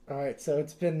All right, so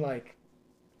it's been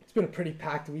a pretty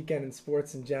packed weekend in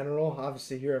sports in general.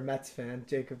 Obviously, you're a Mets fan.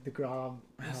 Jacob deGrom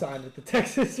signed with the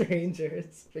Texas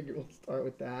Rangers. Figure we'll start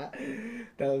with that.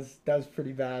 That was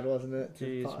pretty bad, wasn't it?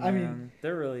 Jeez, I mean, man,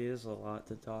 there really is a lot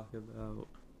to talk about.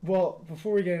 well,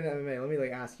 before we get into MMA, let me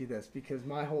ask you this because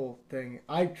my whole thing,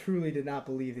 I truly did not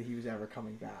believe that he was ever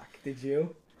coming back. Did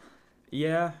you?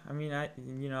 Yeah, I mean,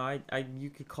 you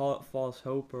could call it false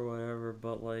hope or whatever,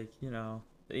 but like,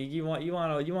 you want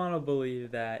to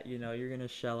believe that you're gonna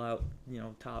shell out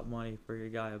top money for your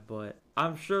guy, but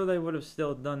I'm sure they would have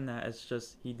still done that. It's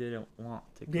just he didn't want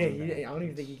to Yeah, come back. I don't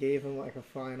even think he gave him like a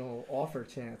final offer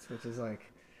chance, which is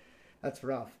like that's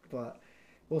rough. But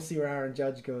we'll see where Aaron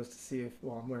Judge goes to see if.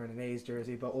 Well, I'm wearing an A's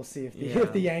jersey, but we'll see if the if Yeah,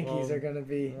 the Yankees well, are gonna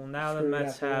be well now the screwed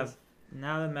Mets after have this.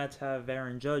 now the Mets have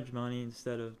Aaron Judge money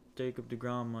instead of Jacob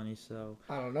DeGrom money, so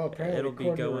I don't know. Apparently, it'll be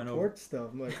according to going over. reports, though,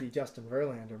 it might be Justin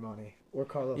Verlander money or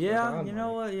Carlos Yeah, Rodon you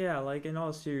know money. what? Yeah, like in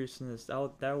all seriousness,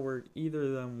 that work. Either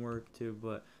of them work too.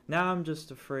 But now I'm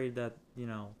just afraid that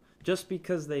just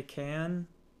because they can,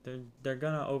 they're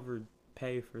gonna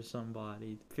overpay for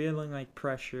somebody. Feeling like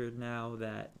pressured now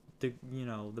that the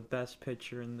best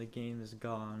pitcher in the game is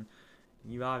gone.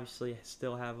 You obviously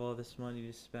still have all this money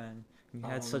to spend. You I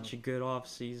had don't know. such a good off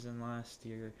season last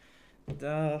year.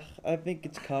 I think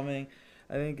it's coming.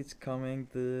 I think it's coming.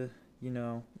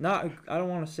 Not I don't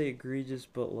want to say egregious,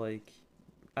 but like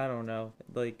I don't know.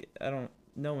 Like I don't.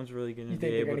 No one's really gonna You be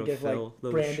think they're able gonna to give like fill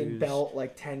those Brandon shoes. Belt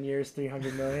like 10 years,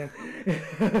 300 million?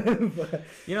 But,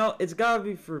 It's gotta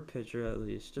be for a pitcher at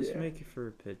least. Just yeah, make it for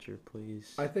a pitcher,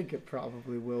 please. I think it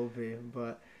probably will be,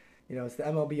 but it's the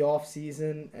MLB off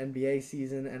season, NBA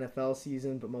season, NFL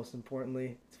season, but most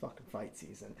importantly, it's fucking fight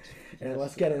season. And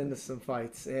let's Yes, get into some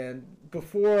fights. And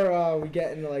before we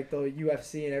get into like the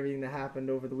UFC and everything that happened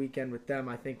over the weekend with them,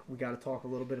 I think we got to talk a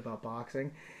little bit about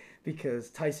boxing because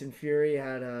Tyson Fury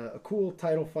had a cool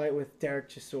title fight with Derek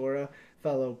Chisora,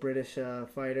 fellow British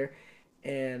fighter,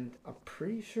 and I'm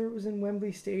pretty sure it was in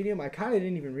Wembley Stadium. I kind of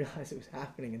didn't even realize it was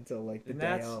happening until like the and day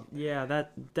that's of. yeah.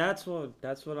 That's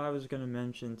what I was gonna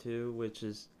mention too. Which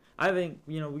is I think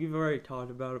we've already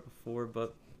talked about it before,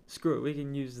 but screw it. We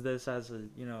can use this as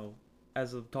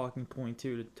a talking point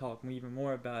too to talk even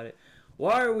more about it.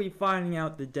 Why are we finding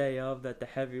out the day of that the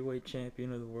heavyweight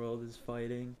champion of the world is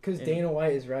fighting? Because And Dana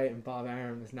White is right and Bob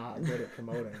Arum is not good at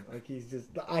promoting. Like he's just,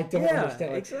 I don't yeah,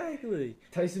 understand. Like exactly.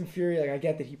 Tyson Fury, like I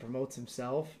get that he promotes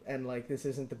himself, and like this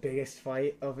isn't the biggest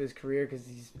fight of his career because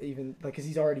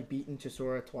he's already beaten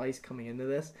Chisora twice coming into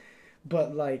this,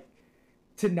 but like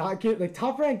to not give like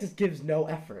Top Rank just gives no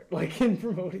effort like in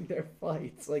promoting their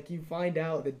fights. Like you find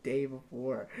out the day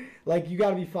before, like you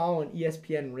got to be following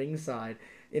ESPN Ringside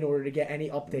in order to get any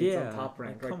updates on Yeah, Top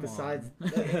Rank. like Like come besides,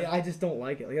 on. I just don't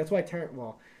like it. Like that's why I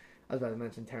was about to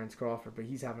mention Terrence Crawford, but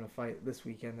he's having a fight this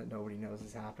weekend that nobody knows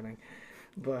is happening.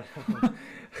 But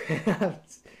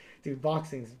dude,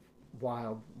 boxing's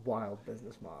wild, wild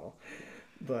business model.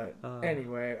 But uh,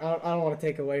 anyway, I don't want to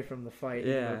take away from the fight,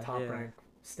 even though yeah, Top yeah. Rank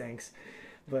stinks.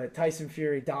 But Tyson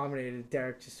Fury dominated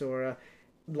Derek Chisora,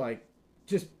 like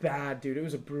just bad, dude. It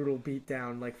was a brutal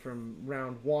beatdown, like from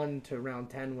round 1 to round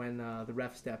 10 when the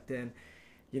ref stepped in.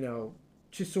 You know,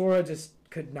 Chisora just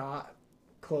could not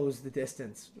close the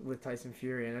distance with Tyson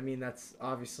Fury, and I mean that's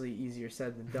obviously easier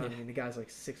said than done. I mean the guy's like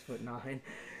 6'9",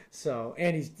 so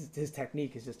and his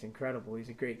technique is just incredible. He's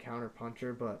a great counter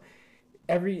puncher, but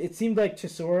it seemed like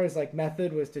Chisora's like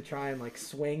method was to try and like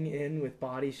swing in with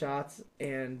body shots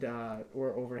and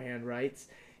or overhand rights.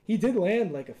 He did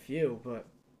land like a few, but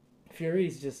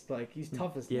Fury's just like he's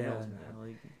tough as Yeah, nails, man.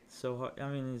 like so hard. I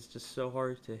mean, it's just so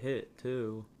hard to hit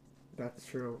too. That's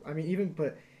true. I mean,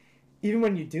 even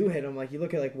when you do hit him, like you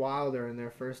look at like Wilder in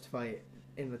their first fight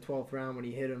in the 12th round when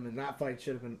he hit him, and that fight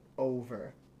should have been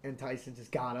over, and Tyson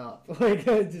just got up like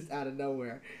just out of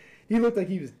nowhere. He looked like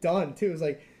he was done too. It was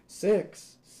like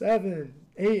 6, 7,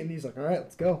 8, and he's like, "All right,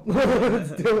 let's go,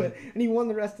 let's do it," and he won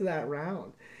the rest of that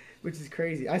round, which is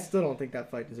crazy. I still don't think that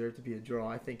fight deserved to be a draw.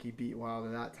 I think he beat Wilder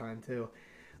that time too.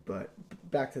 But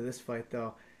back to this fight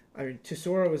though. I mean,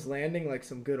 Chisora was landing like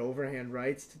some good overhand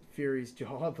rights to Fury's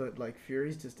jaw, but like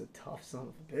Fury's just a tough son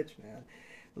of a bitch, man.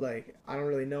 Like I don't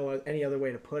really know any other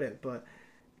way to put it, but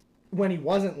when he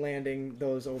wasn't landing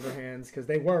those overhands, because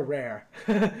they were rare,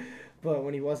 but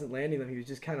when he wasn't landing them, he was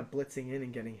just kind of blitzing in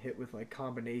and getting hit with like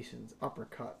combinations,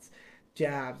 uppercuts,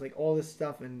 jabs, like all this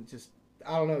stuff, and just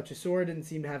I don't know. Chisora didn't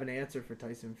seem to have an answer for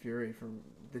Tyson Fury from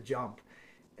the jump,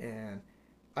 and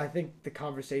I think the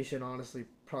conversation honestly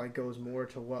probably goes more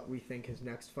to what we think his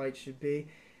next fight should be.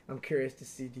 I'm curious to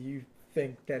see. Do you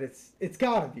think that it's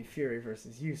got to be Fury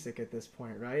versus Usyk at this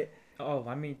point, right? Oh,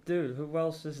 I mean, dude, who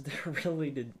else is there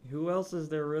really to? Who else is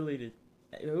there really to?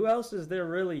 Who else is there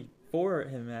really for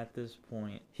him at this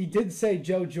point? He did say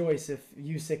Joe Joyce if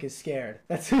Usyk is scared.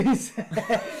 That's what he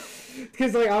said.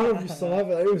 Because like I don't know if you saw it,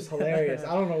 but it was hilarious.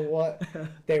 I don't know what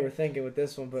they were thinking with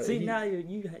this one, but See, now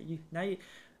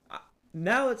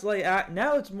now it's like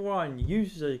now it's more on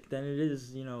Usyk than it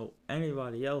is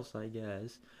anybody else, I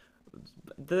guess.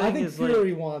 The I thing think is,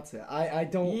 Fury wants it. I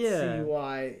don't yeah, see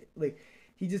why. Like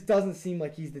he just doesn't seem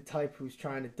like he's the type who's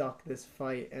trying to duck this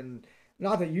fight, and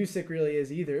not that Usyk really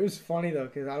is either. It was funny though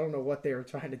because I don't know what they were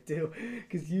trying to do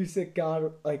because Usyk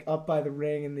got like up by the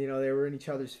ring and they were in each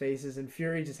other's faces, and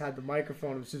Fury just had the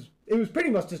microphone. It was pretty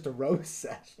much just a roast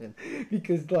session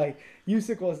because like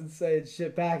Usyk wasn't saying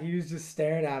shit back. He was just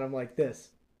staring at him like this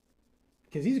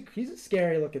because he's a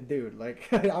scary looking dude. Like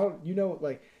I don't you know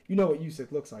what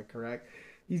Usyk looks like, correct?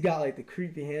 He's got like the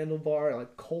creepy handlebar,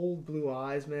 like cold blue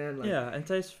eyes, man. Like, yeah, and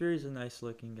Tyson Fury's a nice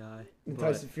looking guy. and But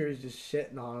Tyson Fury's just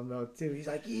shitting on him though too. He's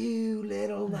like, "You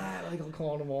little man," like I'm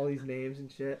calling him all these names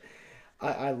and shit.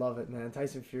 I love it, man.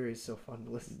 Tyson Fury is so fun to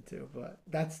listen to, but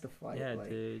that's the fight. yeah, Like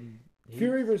dude.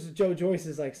 Fury versus Joe Joyce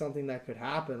is like something that could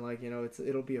happen. Like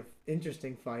it'll be an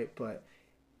interesting fight, but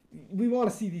we want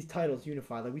to see these titles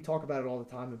unified. Like we talk about it all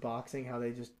the time in boxing, how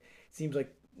they just seems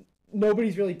like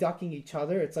nobody's really ducking each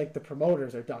other. It's like the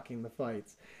promoters are ducking the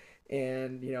fights.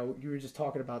 And you were just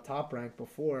talking about Top Rank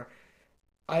before.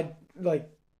 I like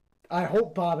I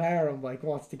hope Bob Arum like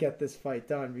wants to get this fight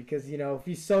done because if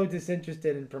he's so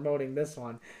disinterested in promoting this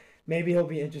one, maybe he'll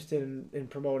be interested in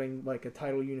promoting like a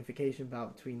title unification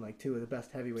bout between like two of the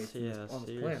best heavyweights on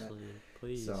this planet.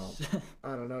 Please. So I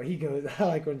don't know. He goes I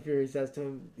like when Fury says to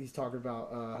him, he's talking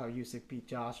about how Usyk beat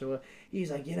Joshua.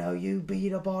 He's like, you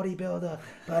beat a bodybuilder,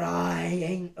 but I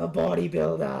ain't a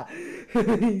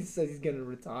bodybuilder. He says he's gonna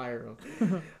retire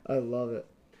him. I love it,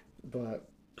 but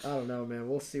I don't know, man.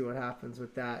 We'll see what happens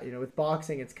with that. With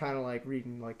boxing, it's kind of like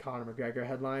reading like Conor McGregor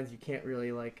headlines. You can't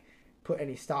really like put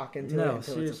any stock into it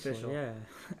until it's official. Yeah.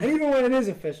 And even when it is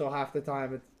official, half the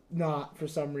time it's not for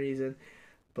some reason.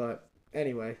 But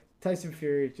anyway, Tyson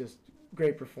Fury, just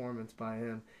great performance by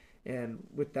him. And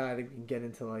with that, I think we can get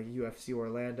into like UFC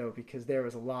Orlando because there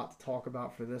was a lot to talk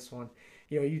about for this one.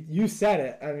 You said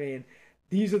it. I mean,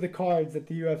 these are the cards that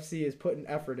the UFC is putting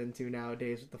effort into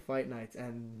nowadays with the fight nights,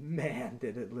 and man,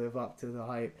 did it live up to the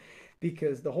hype.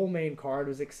 Because the whole main card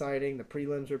was exciting. The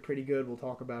prelims were pretty good. We'll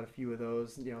talk about a few of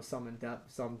those. Some in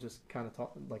depth, some just kind of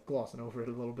like glossing over it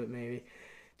a little bit maybe.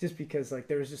 Just because like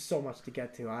there was just so much to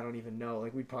get to. I don't even know.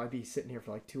 Like we'd probably be sitting here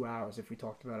for like 2 hours if we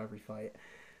talked about every fight.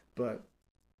 But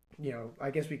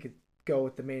I guess we could go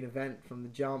with the main event from the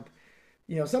jump.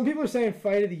 Some people are saying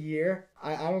fight of the year.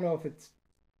 I don't know if it's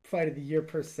fight of the year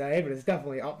per se, but it's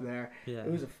definitely up there. Yeah.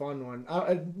 It was a fun one.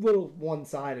 A little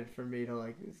one-sided for me to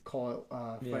like call it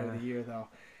fight of the year though,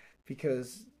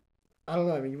 because I don't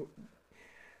know. I mean,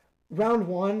 round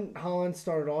one, Holland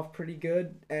started off pretty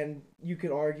good, and you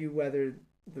could argue whether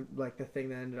the thing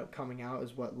that ended up coming out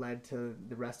is what led to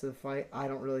the rest of the fight. I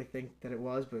don't really think that it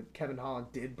was, but Kevin Holland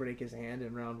did break his hand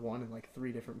in round one in like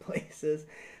 3 different places,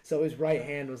 so his right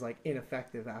hand was like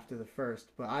ineffective after the first.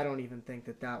 But I don't even think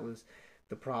that was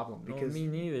the problem because me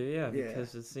neither. Yeah,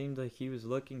 because it seemed like he was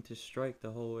looking to strike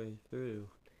the whole way through.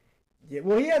 Yeah,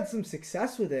 well, he had some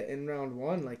success with it in round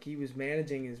one. Like he was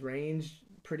managing his range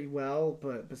pretty well,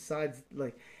 but besides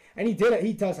like, and he did it.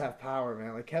 He does have power,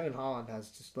 man. Like Kevin Holland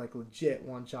has just like legit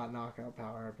one-shot knockout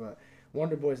power. But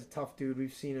Wonder Boy's a tough dude.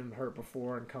 We've seen him hurt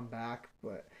before and come back.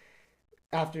 But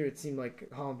after it seemed like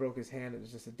Holland broke his hand, it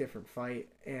was just a different fight.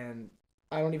 And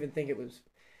I don't even think it was.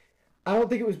 I don't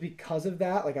think it was because of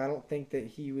that. Like I don't think that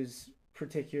he was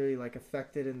particularly like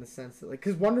affected in the sense that like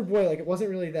because Wonder Boy like it wasn't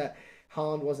really that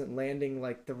Holland wasn't landing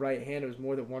like the right hand. It was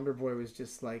more that Wonder Boy was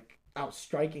just like out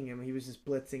striking him. He was just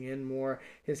blitzing in more.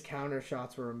 His counter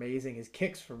shots were amazing. His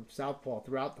kicks from southpaw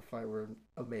throughout the fight were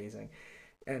amazing,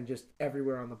 and just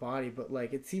everywhere on the body. But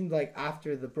like it seemed like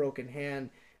after the broken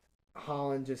hand,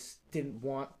 Holland just didn't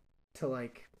want to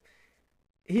like.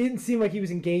 He didn't seem like he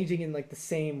was engaging in like the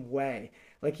same way.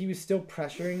 Like he was still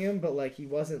pressuring him, but like he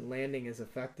wasn't landing as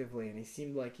effectively, and he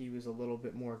seemed like he was a little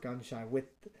bit more gun shy with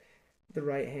the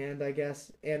right hand, I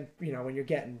guess. And when you're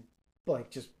getting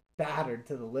like just battered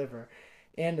to the liver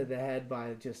and to the head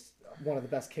by just one of the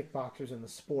best kickboxers in the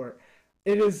sport,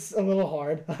 it is a little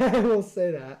hard. I will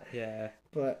say that. Yeah.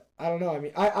 But I don't know. I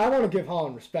mean, I want to give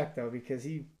Holland respect though because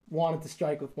he wanted to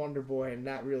strike with Wonder Boy, and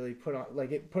that really put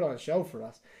on a show for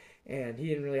us. And he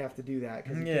didn't really have to do that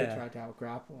because he could have tried to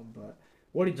out-grapple him. But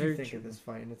what did you think of this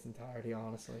fight in its entirety,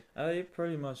 honestly? You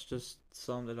pretty much just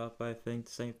summed it up, I think.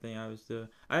 The same thing I was doing.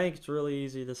 I think it's really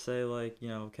easy to say, like,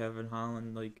 Kevin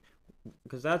Holland, like,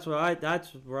 because that's where I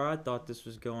thought this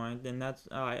was going, and that's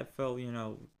I felt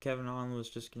Kevin Holland was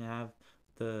just gonna have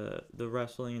the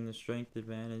wrestling and the strength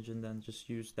advantage, and then just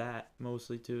use that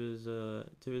mostly to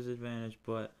his advantage.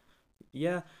 But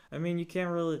yeah, I mean you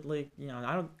can't really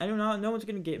I don't know, no one's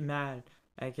gonna get mad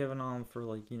at Kevin Holland for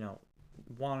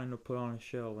wanting to put on a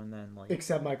show and then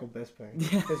Except Michael Bisping.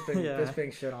 yeah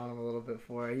Bisping shit on him a little bit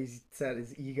for it. He said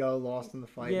his ego lost in the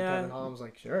fight, and Kevin Holland was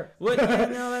like, sure. Well, yeah,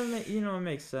 no, it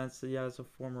makes sense. Yeah, as a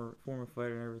former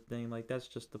fighter and everything, that's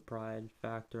just the pride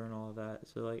factor and all that.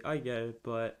 So I get it,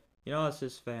 but us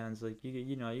as fans,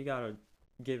 you gotta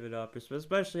give it up,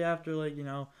 especially after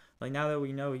now that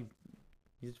we know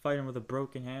he's fighting with a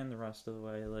broken hand the rest of the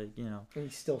way, And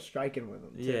he's still striking with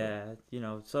him, too. Yeah,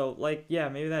 so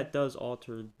maybe that does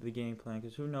alter the game plan,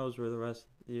 because who knows where the rest,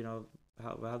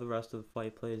 how the rest of the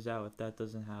fight plays out if that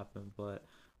doesn't happen. But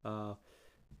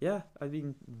yeah, I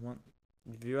mean,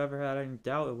 if you ever had any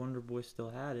doubt that Wonder Boy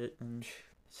still had it, and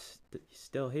he's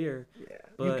still here. Yeah,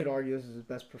 but you could argue this is his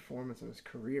best performance of his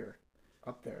career,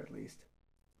 up there at least.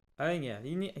 I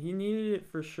think he needed it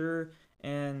for sure.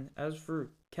 And as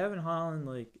for Kevin Holland,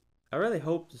 I really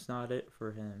hope it's not it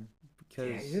for him,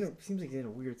 because seems like he's in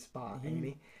a weird spot, ain't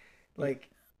he?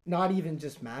 Not even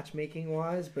just matchmaking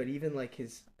wise, but even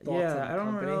his thoughts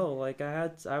on the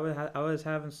company. I was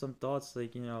having some thoughts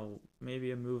maybe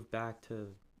a move back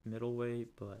to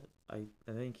middleweight, but I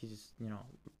think he's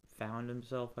found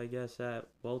himself, I guess, at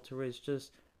welterweight. It's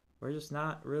just we're just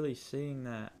not really seeing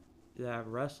that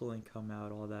wrestling come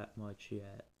out all that much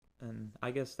yet. And I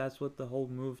guess that's what the whole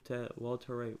move to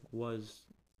welterweight was,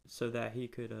 so that he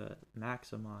could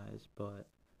maximize. But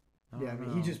I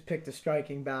mean, he just picked a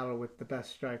striking battle with the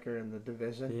best striker in the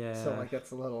division. Yeah. So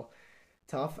that's a little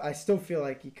tough. I still feel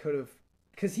like he could have,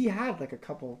 because he had a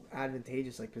couple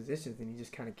advantageous positions, and he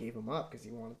just kind of gave them up because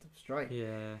he wanted to strike.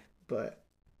 Yeah. But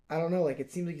I don't know.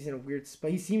 It seems like he's in a weird spot.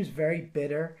 He seems very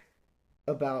bitter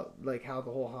about how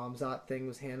the whole Hamzat thing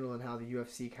was handled, and how the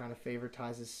UFC kind of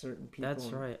favoritizes certain people. That's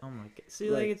right. Oh my god. See,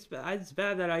 it's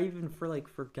bad that I even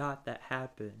forgot that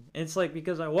happened. It's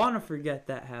because I want to forget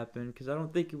that happened, because I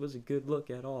don't think it was a good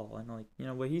look at all.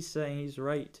 And what he's saying, he's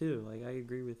right too. I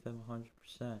agree with him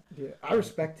 100%. Yeah, I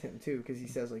respect him too, because he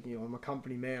says I'm a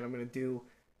company man. I'm gonna do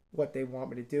what they want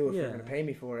me to do if they're gonna pay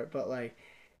me for it. But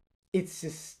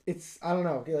it's I don't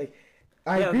know.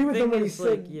 I agree with him when he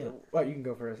said, well, you can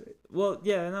go first. Well,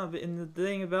 yeah, no, but and the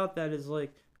thing about that is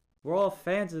we're all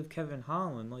fans of Kevin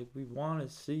Holland. We want to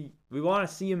see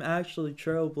him actually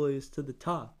trailblaze to the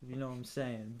top. You know what I'm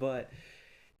saying? But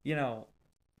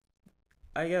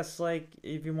I guess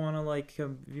if you want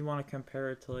to compare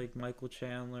it to Michael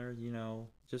Chandler,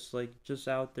 just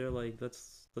out there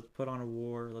let's put on a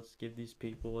war. Let's give these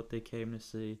people what they came to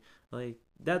see.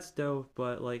 That's dope.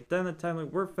 But then the time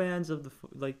we're fans of the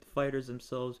fighters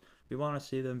themselves. We want to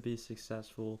see them be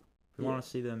successful. We want to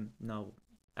see them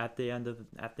at the end of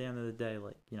the day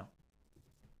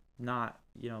not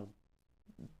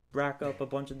rack up a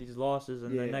bunch of these losses,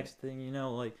 and the next thing I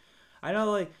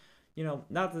know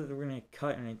not that we're gonna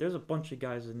cut anything. There's a bunch of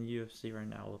guys in the UFC right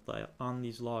now with on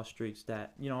these loss streaks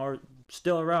that are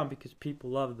still around because people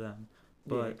love them.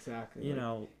 But exactly.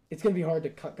 It's gonna be hard to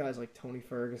cut guys like Tony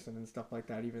Ferguson and stuff like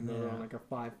that, even though they're on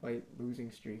a 5-fight losing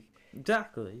streak.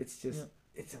 Exactly. It's just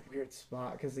it's a weird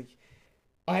spot, because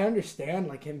I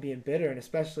understand him being bitter, and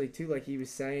especially too he was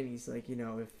saying, he's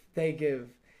if they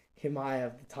give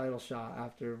Chimaev the title shot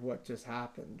after what just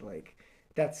happened,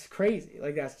 that's crazy.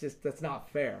 That's not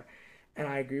fair. And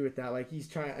I agree with that. He's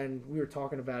trying, and we were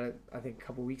talking about it, I think, a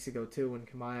couple weeks ago too, when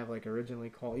Chimaev originally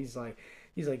called. He's like,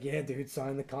 yeah, dude,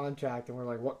 sign the contract. And we're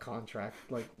like, what contract?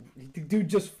 Dude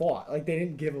just fought. They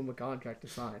didn't give him a contract to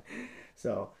sign.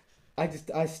 So I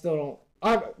still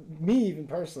don't. Me even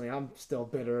personally, I'm still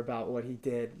bitter about what he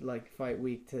did, fight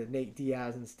week to Nate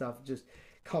Diaz and stuff, just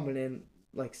coming in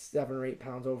 7 or 8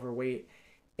 pounds overweight,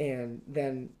 and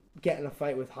then getting a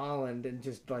fight with Holland and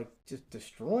just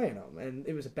destroying him. And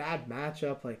it was a bad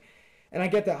matchup. And I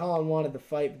get that Holland wanted the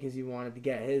fight because he wanted to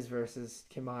get his versus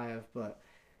Chimaev, but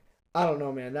I don't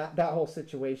know, man. That whole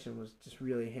situation was just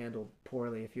really handled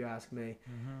poorly, if you ask me.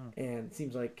 Mm-hmm. And it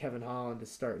seems like Kevin Holland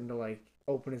is starting to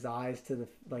open his eyes to the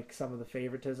some of the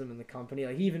favoritism in the company.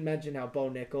 He even mentioned how Bo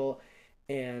Nickel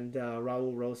and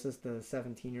Raul Rosas, the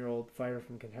 17-year-old fighter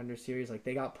from Contender Series,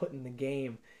 they got put in the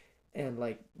game, and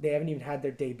they haven't even had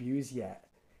their debuts yet.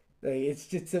 It's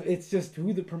just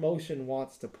who the promotion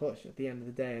wants to push at the end of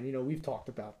the day. And we've talked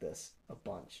about this a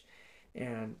bunch,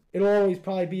 and it'll always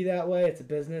probably be that way. It's a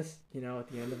business, at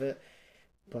the end of it.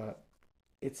 But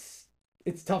it's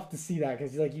tough to see that,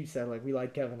 because like you said, we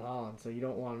like Kevin Holland, so you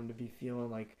don't want him to be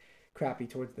feeling crappy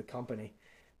towards the company.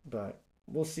 But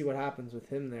we'll see what happens with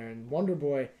him there. And Wonder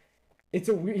Boy, he's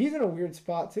in a weird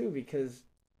spot too because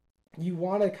you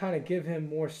want to kind of give him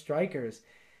more strikers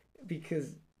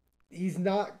because he's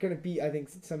not gonna beat I think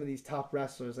some of these top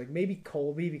wrestlers like maybe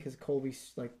Colby because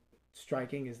Colby's like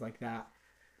striking is like that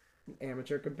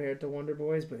amateur compared to Wonder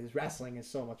Boy's, but his wrestling is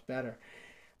so much better.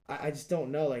 I just don't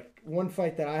know. Like one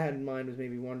fight that I had in mind was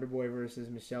maybe Wonder Boy versus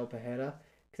Michelle Pajeda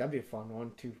because that'd be a fun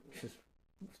one too. Just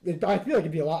I feel like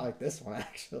it'd be a lot like this one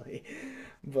actually,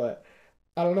 but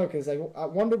I don't know because like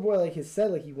Wonder Boy like has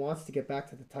said like he wants to get back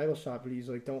to the title shot, but he's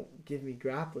like don't give me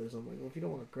grapplers. I'm like well if you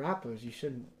don't want grapplers you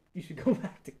shouldn't. You should go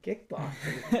back to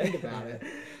kickboxing. Think about it,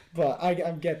 but I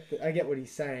get what he's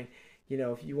saying. You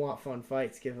know, if you want fun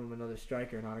fights, give him another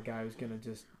striker, not a guy who's gonna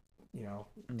just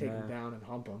take him down and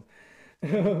hump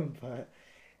him. But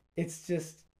it's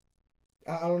just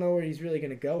I don't know where he's really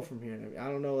gonna go from here. I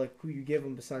don't know like who you give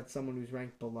him besides someone who's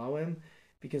ranked below him,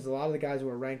 because a lot of the guys who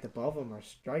are ranked above him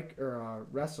are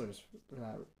wrestlers for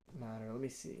that matter. Let me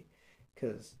see,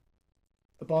 because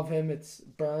above him it's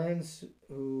Burns,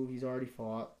 who he's already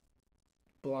fought.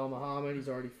 Bilal Muhammad, he's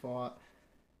already fought.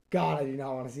 God, I do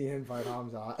not want to see him fight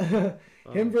Hamzat.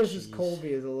 Him versus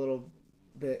Colby is a little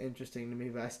bit interesting to me,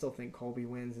 but I still think Colby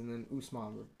wins, and then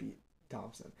Usman would beat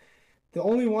Thompson. The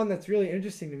only one that's really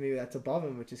interesting to me that's above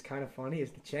him, which is kind of funny, is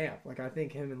the champ. Like, I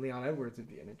think him and Leon Edwards would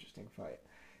be an interesting fight.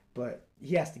 But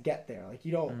he has to get there. Like,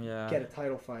 you don't get a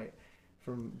title fight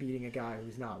from beating a guy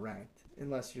who's not ranked,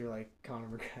 unless you're like Conor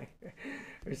McGregor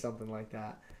or something like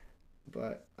that.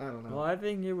 But I don't know. Well, I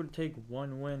think it would take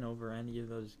one win over any of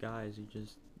those guys you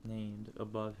just named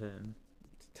above him.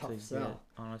 It's a tough sell.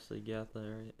 Honestly, get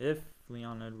there. If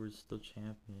Leon Edwards still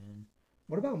champion.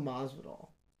 What about Masvidal?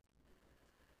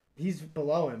 He's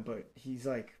below him, but he's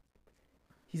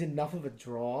enough of a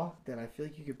draw that I feel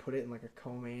like you could put it in like a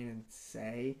co-main and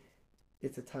say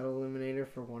it's a title eliminator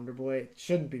for Wonder Boy. It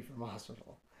shouldn't be for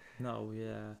Masvidal. No,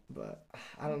 yeah. But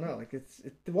I don't know. Like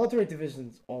the welterweight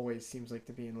division always seems like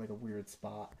to be in like a weird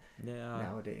spot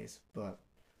nowadays. But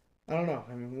I don't know.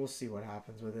 I mean, we'll see what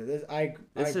happens with it.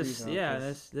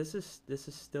 This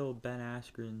is still Ben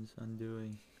Askren's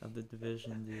undoing of the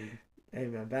division, dude. Hey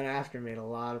man, Ben Askren made a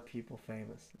lot of people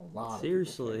famous. A lot.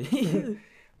 Seriously. Of people famous.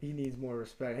 He needs more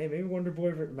respect. Hey, maybe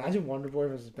imagine Wonder Boy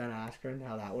versus Ben Askren,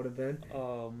 how that would have been.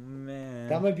 Oh, man.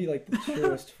 That might be like the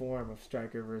truest form of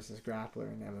striker versus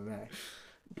grappler in MMA.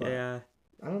 But yeah.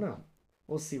 I don't know.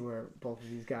 We'll see where both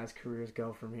of these guys' careers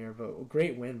go from here. But a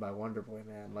great win by Wonder Boy,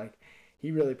 man. Like,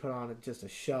 he really put on just a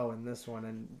show in this one.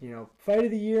 And, fight of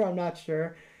the year, I'm not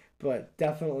sure. But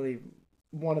definitely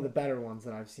one of the better ones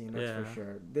that I've seen, that's for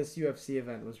sure. This UFC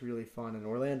event was really fun, and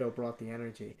Orlando brought the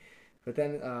energy. But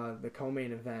then the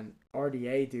co-main event,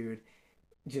 RDA, dude,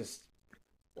 just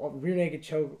rear naked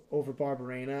choke over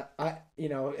Barberena.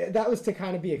 That was to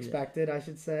kind of be expected, I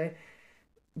should say.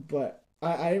 But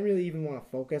I didn't really even want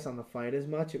to focus on the fight as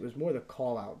much. It was more the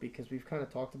call out because we've kind of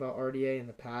talked about RDA in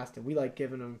the past, and we like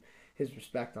giving him his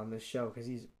respect on this show because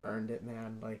he's earned it,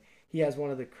 man. Like, he has one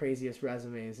of the craziest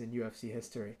resumes in UFC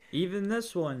history. Even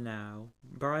this one now,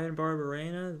 Brian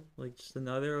Barberena, like just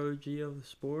another OG of the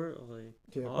sport. Like,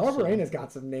 dude, awesome. Barberena's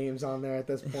got some names on there at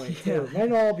this point too. Might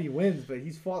not all be wins, but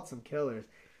he's fought some killers.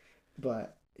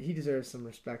 But he deserves some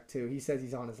respect too. He says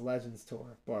he's on his Legends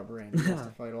tour. Barberena wants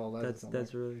to fight all legends.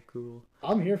 That's really cool.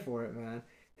 I'm here for it, man.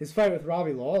 His fight with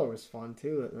Robbie Lawler was fun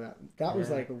too. That was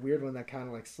like a weird one that kind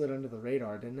of like slid under the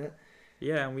radar, didn't it?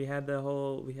 Yeah, and we had the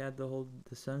whole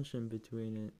dissension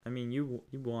between it. I mean, you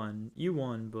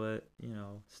won, but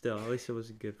still, at least it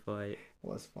was a good fight. It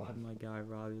was fun. My guy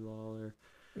Robbie Lawler.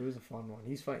 It was a fun one.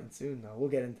 He's fighting soon though. We'll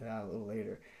get into that a little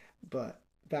later. But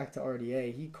back to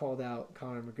RDA, he called out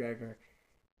Conor McGregor.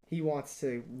 He wants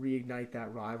to reignite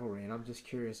that rivalry, and I'm just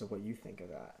curious of what you think of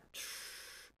that.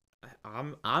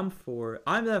 I'm for it.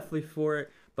 I'm definitely for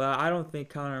it, but I don't think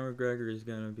Conor McGregor is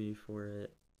gonna be for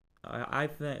it. I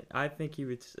think he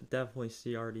would definitely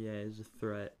see RDA as a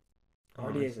threat.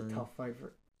 RDA is a tough fight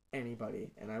for anybody,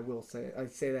 and I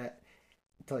say that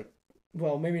to like,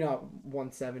 well, maybe not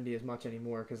 170 as much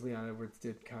anymore because Leon Edwards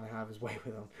did kind of have his way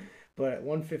with him, but at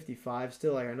 155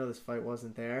 still, like, I know this fight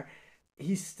wasn't there.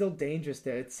 He's still dangerous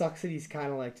there. It sucks that he's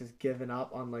kind of like just given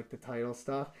up on like the title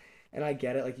stuff, and I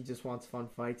get it. Like, he just wants fun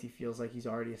fights. He feels like he's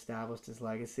already established his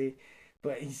legacy,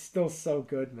 but he's still so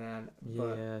good, man.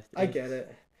 But yeah, I get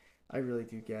it. I really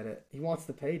do get it. He wants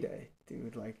the payday,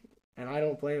 dude. Like, and I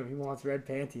don't blame him. He wants red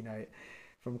panty night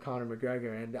from Conor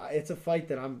McGregor, and it's a fight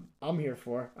that I'm here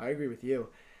for. I agree with you.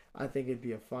 I think it'd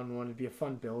be a fun one. It'd be a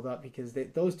fun build up because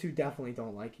those two definitely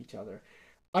don't like each other.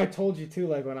 I told you too,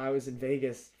 like when I was in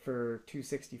Vegas for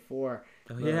 264.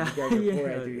 Oh yeah,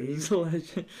 McGregor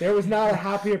dude. There was not a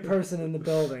happier person in the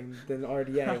building than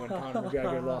RDA when Conor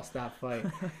McGregor lost that fight,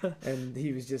 and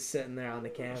he was just sitting there on the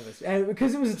canvas, and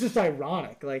because it was just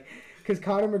ironic, like because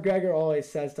Conor McGregor always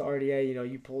says to RDA, you know,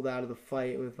 you pulled out of the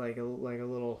fight with like a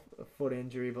little foot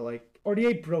injury, but like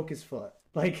RDA broke his foot,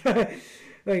 like.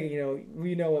 Like, you know,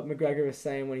 we know what McGregor was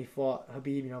saying when he fought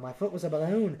Khabib, you know, my foot was a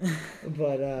balloon.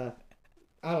 But,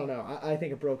 I don't know. I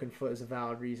think a broken foot is a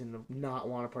valid reason to not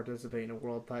want to participate in a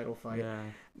world title fight. Yeah.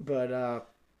 But,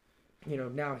 you know,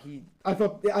 now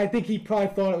I think he probably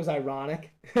thought it was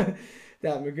ironic that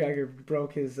McGregor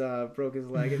broke his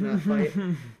leg in that fight.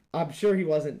 I'm sure he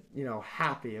wasn't, you know,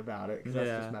 happy about it because that's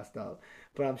just messed up.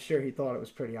 But I'm sure he thought it was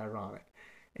pretty ironic.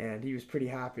 And he was pretty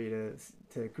happy to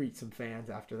greet some fans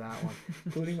after that one,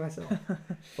 including myself.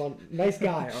 Well, nice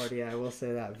guy, RDA, I will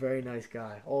say that. Very nice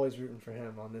guy. Always rooting for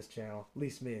him on this channel. At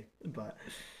least me. But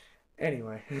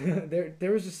anyway,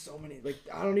 there was just so many, like,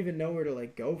 I don't even know where to,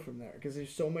 like, go from there. Because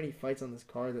there's so many fights on this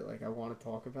card that, like, I want to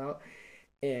talk about.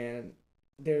 And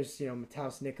there's, you know,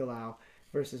 Matheus Nicolau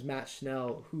versus Matt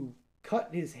Schnell, who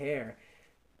cut his hair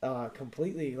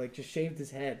completely, like, just shaved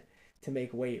his head to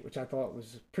make weight, which I thought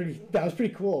was pretty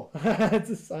cool. It's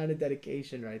a sign of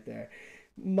dedication right there.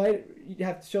 Might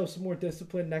have to show some more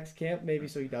discipline next camp, maybe,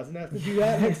 so he doesn't have to do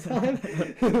that next time.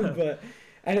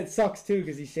 And it sucks too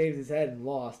because he shaved his head and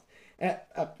lost.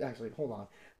 Actually, hold on.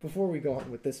 Before we go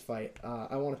on with this fight,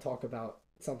 I want to talk about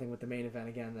something with the main event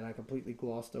again that I completely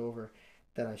glossed over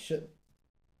that I should.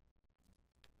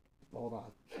 Hold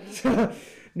on.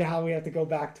 Now we have to go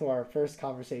back to our first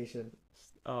conversation.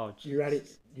 Oh,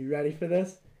 geez. You ready for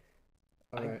this?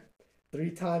 All right.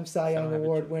 3-time Cy Young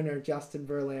Award winner Justin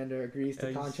Verlander agrees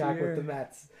to contract with the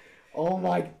Mets. Oh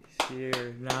my!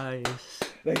 Sure, nice.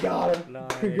 They got him.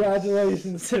 Nice.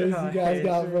 Congratulations, Tiz. You guys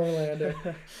got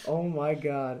Verlander. Oh my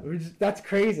God, that's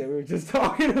crazy. We were just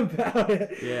talking about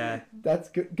it. Yeah. That's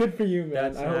good. Good for you,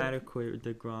 man. That's an adequate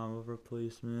DeGrom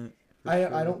replacement.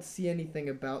 I don't see anything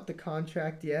about the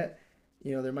contract yet.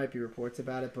 You know, there might be reports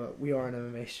about it, but we are an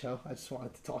MMA show. I just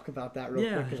wanted to talk about that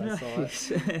real quick because I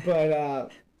saw it. But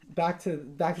back to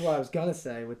what I was gonna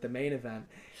say with the main event.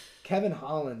 Kevin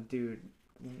Holland, dude,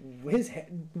 his hair,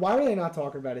 why were they not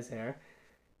talking about his hair?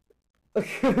 Was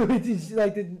I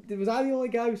the only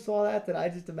guy who saw that? Did I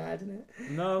just imagine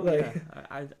it? No, like,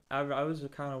 I was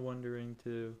kind of wondering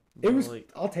too. It was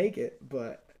like, I'll take it,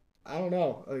 but I don't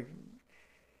know. Like,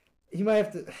 he might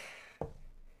have to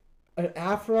an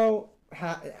afro.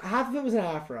 Half of it was an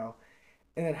afro,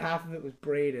 and then half of it was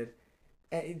braided.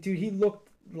 And, dude, he looked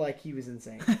like he was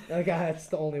insane. Like, that's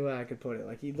the only way I could put it.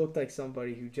 Like, he looked like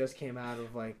somebody who just came out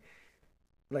of like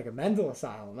a mental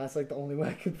asylum. That's like the only way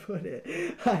I could put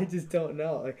it. I just don't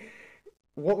know. Like,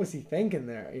 what was he thinking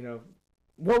there? You know,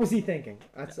 what was he thinking?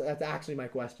 That's actually my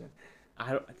question.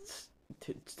 I don't.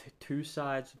 It's two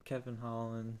sides of Kevin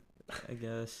Holland, I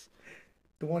guess.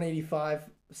 The 185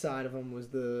 side of him was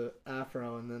the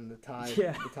afro, and then the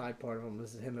tied part of him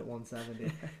was him at 170.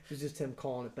 It was just him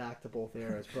calling it back to both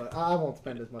eras. But I won't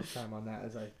spend as much time on that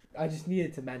as I just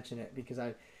needed to mention it because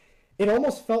it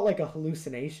almost felt like a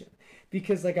hallucination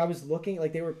because like I was looking,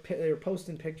 like they were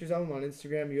posting pictures of him on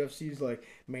Instagram. UFC's like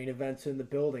main events in the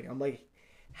building. I'm like,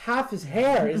 half his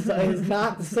hair is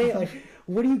not the same. Like,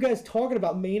 what are you guys talking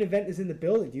about? Main event is in the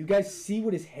building. Do you guys see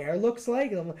what his hair looks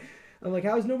like? And I'm like,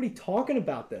 how is nobody talking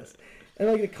about this? And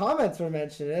like the comments were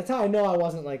mentioned. That's how I know I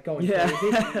wasn't like going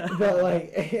crazy. But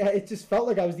like, it just felt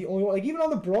like I was the only one. Like even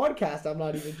on the broadcast, I'm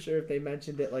not even sure if they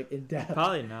mentioned it like in depth.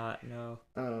 Probably not. No.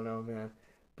 I don't know, man.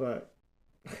 But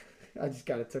I just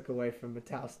kind of took away from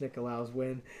Matheus Nicolau's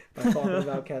win by talking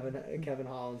about Kevin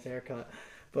Holland's haircut.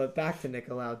 But back to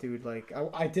Nicolau, dude. Like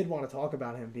I did want to talk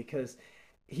about him because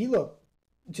he looked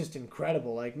just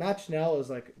incredible. Like Matt Schnell is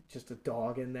like just a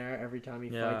dog in there every time he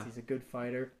fights. He's a good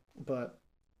fighter, but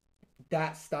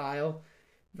that style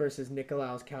versus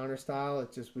Nicolau's counter style,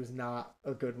 it just was not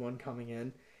a good one coming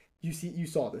in. You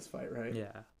saw this fight, right?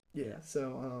 Yeah.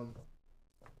 So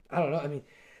I don't know. I mean,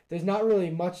 there's not really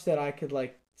much that I could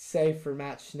like say for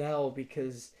Matt Schnell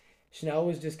because Schnell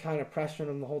was just kind of pressuring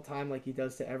him the whole time like he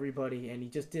does to everybody, and he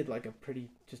just did like a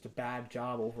bad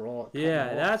job overall.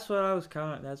 Yeah, that's what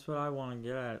I want to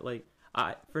get at. Like,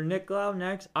 for Nicolau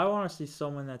next, I want to see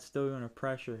someone that's still going to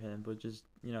pressure him, but just,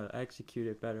 you know, execute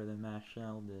it better than Matt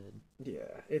Schnell did.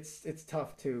 Yeah, it's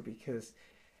tough too because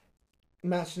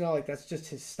Matt Schnell, like, that's just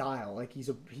his style. Like,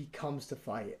 he comes to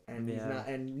fight, and he's not.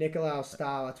 And Nicolau's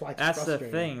style, that's why it's frustrating. That's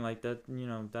the thing. Like that, you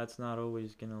know, that's not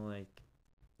always gonna like.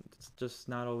 It's just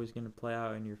not always gonna play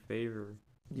out in your favor.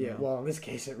 Yeah, well, in this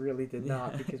case, it really did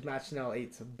not because Matt Schnell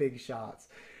ate some big shots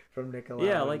from Nicolau.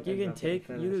 Yeah, And like you ended can up getting take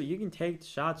finished. you can take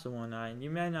shots and whatnot, and you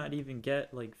may not even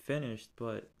get like finished,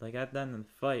 but like at the end of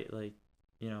the fight, like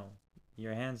you know,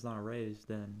 your hand's not raised,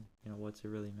 then what's it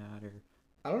really matter?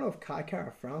 I don't know if Kai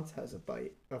Kara France has a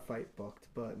fight booked,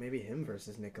 but maybe him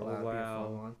versus Oh Nicolau would be a fun wow,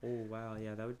 one. oh wow,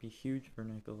 yeah, that would be huge for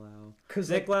Nicolau.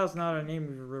 Cause like, Nicolau's not a name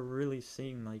we're really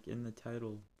seeing like in the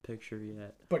title picture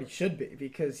yet. but he should be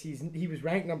because he was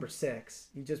ranked number 6.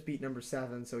 He just beat number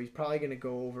 7, so he's probably gonna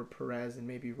go over Perez and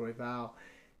maybe Royval.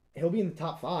 He'll be in the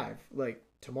top 5 like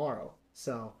tomorrow.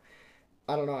 So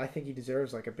I don't know. I think he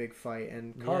deserves like a big fight.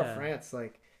 And Cara Yeah, France,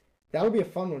 like that would be a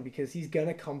fun one because he's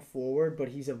gonna come forward, but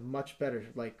he's a much better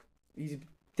he's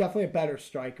definitely a better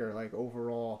striker like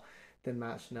overall than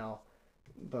Matt Schnell.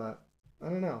 But I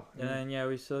don't know. I mean, and yeah,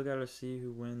 we still gotta see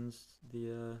who wins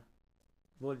the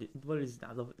what is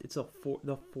that? It's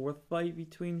the fourth fight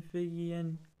between Figgy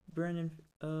and Brendan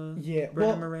yeah. Brendan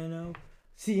Well, Moreno.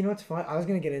 see, you know what's fun? I was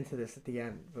gonna get into this at the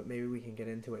end, but maybe we can get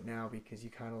into it now because you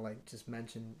kind of like just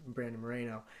mentioned Brandon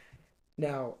Moreno.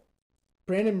 Now,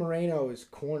 Brandon Moreno is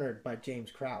cornered by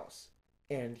James Krause,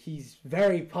 and he's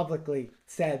very publicly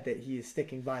said that he is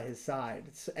sticking by his side.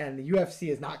 And the UFC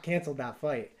has not canceled that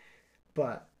fight,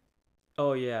 but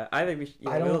Oh yeah, I think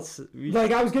I don't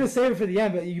like. I was gonna save it for the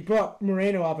end, but you brought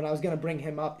Moreno up, and I was gonna bring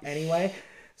him up anyway.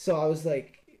 So I was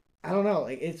like, I don't know,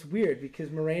 like it's weird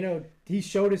because Moreno he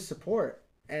showed his support,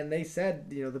 and they said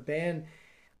the ban.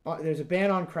 There's a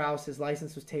ban on Krause. His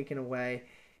license was taken away,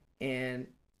 and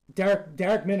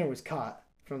Derek Minner was cut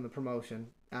from the promotion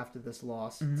after this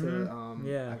loss to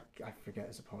yeah. I forget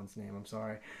his opponent's name. I'm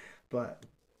sorry, but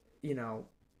you know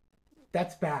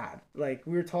that's bad. Like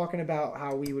we were talking about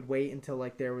how we would wait until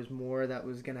like there was more that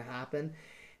was gonna happen,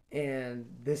 and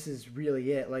this is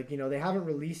really it. Like they haven't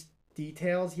released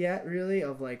details yet, really,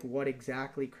 of like what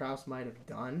exactly Kraus might have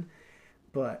done.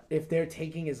 But if they're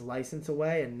taking his license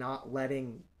away and not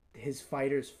letting his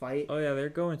fighters fight, Oh yeah, they're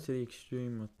going to the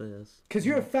extreme with this. because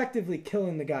you're effectively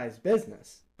killing the guy's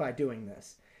business by doing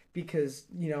this. Because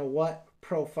what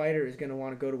pro fighter is going to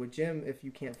want to go to a gym if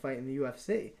you can't fight in the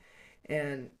UFC?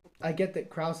 And I get that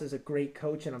Krause is a great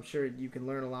coach, and I'm sure you can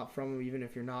learn a lot from him, even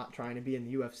if you're not trying to be in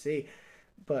the UFC.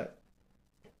 But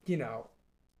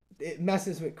it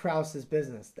messes with Krause's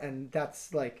business, and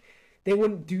that's like they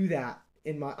wouldn't do that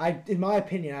in my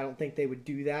opinion. I don't think they would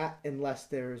do that unless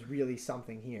there's really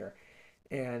something here,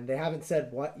 and they haven't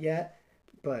said what yet.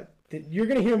 But you're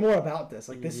gonna hear more about this.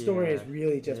 Like this story is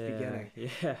really just beginning.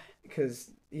 Yeah. Because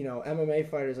MMA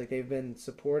fighters like they've been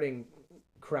supporting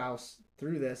Krause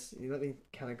through this. Let me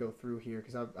kind of go through here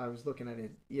because I was looking at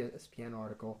an ESPN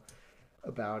article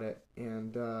about it,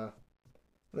 and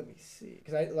let me see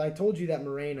because I told you that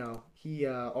Moreno he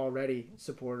already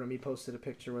supported him. He posted a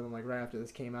picture with him like right after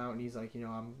this came out, and he's like,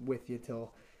 I'm with you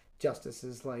till justice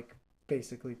is like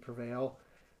basically prevails,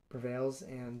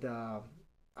 and I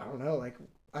don't know, like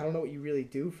I don't know what you really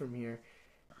do from here.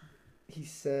 He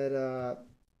said,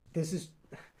 "This is."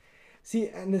 See,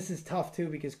 and this is tough too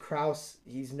because Krause,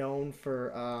 he's known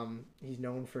for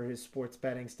his sports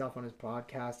betting stuff on his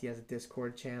podcast. He has a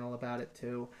Discord channel about it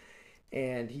too,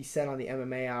 and he said on the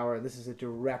MMA Hour, this is a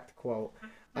direct quote.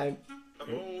 That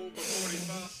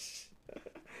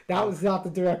was not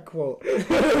the direct quote.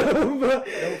 But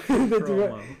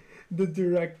the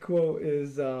direct quote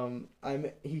is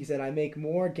he said, "I make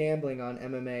more gambling on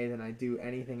MMA than I do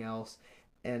anything else,"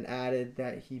 and added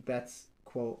that he bets,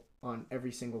 quote, on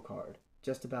every single card,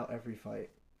 just about every fight.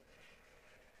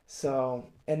 So,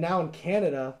 and now in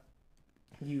Canada,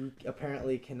 you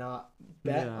apparently cannot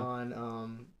bet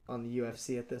on the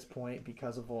UFC at this point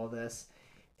because of all this,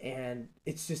 and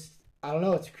it's just I don't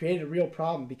know. It's created a real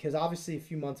problem because obviously a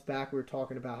few months back we were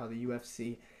talking about how the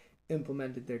UFC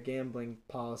implemented their gambling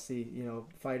policy.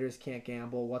 Fighters can't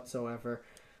gamble whatsoever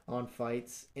on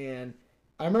fights, and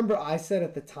I remember I said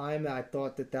at the time that I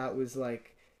thought that was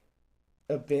like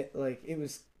a bit like it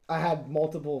was. I had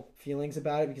multiple feelings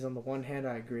about it because on the one hand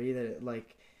I agree that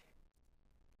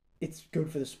it's good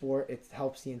for the sport. It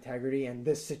helps the integrity, and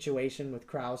this situation with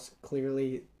Krause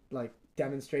clearly like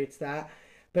demonstrates that.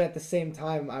 But at the same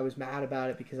time, I was mad about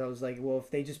it because I was like, well,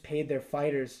 if they just paid their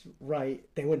fighters right,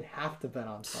 they wouldn't have to bet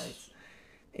on fights.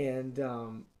 And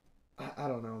I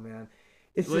don't know, man.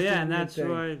 It's well, just yeah, a and weird that's thing.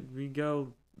 why we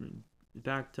go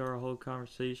back to our whole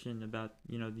conversation about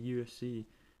the UFC,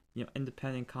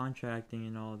 independent contracting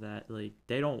and all that. Like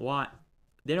they don't want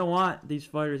these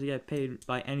fighters to get paid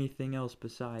by anything else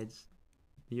besides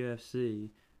the UFC,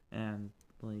 and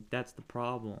like that's the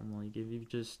problem. Like if you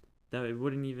just it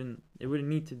wouldn't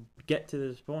need to get to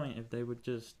this point if they would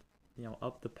just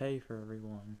up the pay for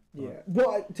everyone. But, Yeah.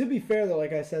 Well, to be fair though,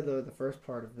 like I said though, the first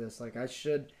part of this, like I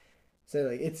should say,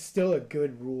 like it's still a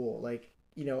good rule. Like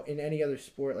in any other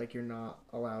sport, like you're not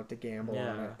allowed to gamble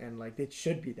on Yeah. it, and like it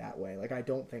should be that way. Like I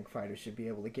don't think fighters should be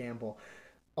able to gamble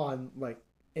on like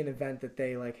an event that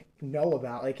they like know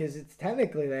about, like because it's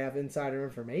technically they have insider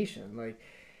information, like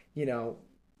you know,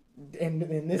 and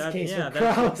in this case with that's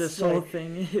what Kraus, this like, whole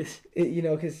thing is.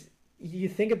 because you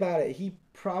think about it, he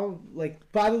probably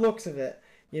like by the looks of it,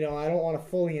 I don't want to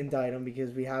fully indict him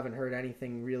because we haven't heard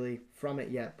anything really from it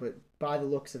yet, but by the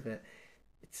looks of it,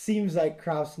 it seems like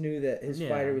Kraus knew that his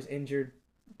fighter was injured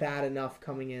bad enough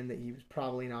coming in that he was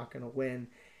probably not going to win,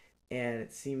 and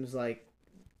it seems like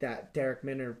that Derek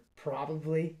Minner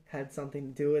probably had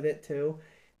something to do with it too,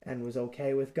 and was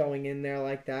okay with going in there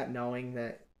like that, knowing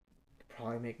that he'd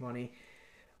probably make money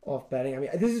off betting. I mean,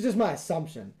 this is just my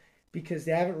assumption because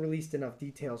they haven't released enough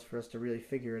details for us to really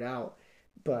figure it out.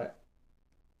 But,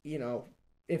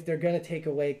 if they're going to take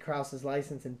away Kraus's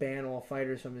license and ban all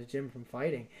fighters from his gym from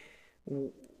fighting,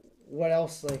 what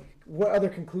else, like, what other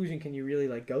conclusion can you really,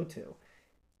 like, go to?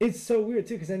 It's so weird,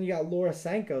 too, because then you got Laura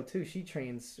Sanko, too. She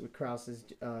trains with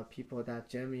Kraus's people at that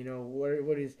gym.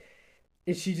 What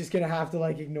is she just going to have to,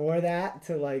 like, ignore that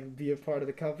to, like, be a part of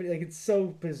the company? Like, it's so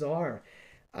bizarre.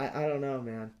 I don't know,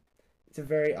 man. It's a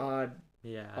very odd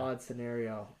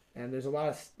scenario. And there's a lot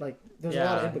of, like, a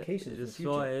lot of implications for the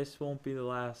future. This won't be the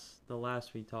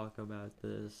last we talk about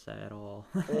this at all.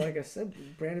 Well, like I said,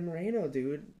 Brandon Moreno,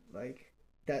 dude, like,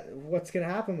 what's going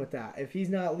to happen with that? If he's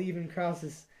not leaving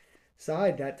Kraus's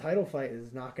side, that title fight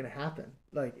is not going to happen.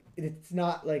 Like, it's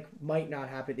not like might not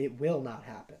happen, it will not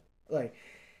happen. Like,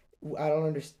 I don't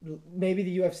understand. Maybe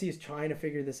the UFC is trying to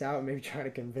figure this out, maybe trying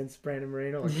to convince Brandon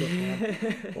Moreno, like, look,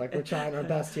 man, like, we're trying our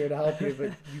best here to help you,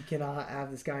 but you cannot have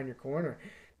this guy in your corner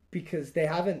because they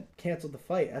haven't canceled the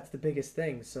fight. That's the biggest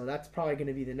thing. So that's probably going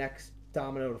to be the next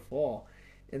domino to fall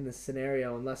in this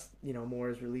scenario, unless more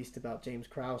is released about James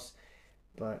Krause.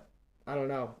 But I don't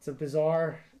know. It's a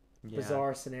bizarre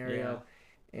scenario,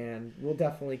 and we'll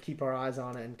definitely keep our eyes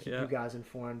on it and keep you guys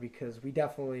informed because we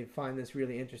definitely find this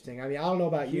really interesting. I mean, I don't know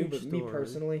about you, but me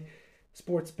personally,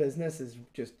 sports business is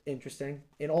just interesting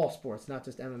in all sports, not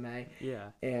just MMA. Yeah.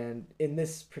 And in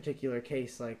this particular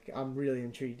case, like, I'm really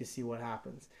intrigued to see what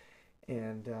happens.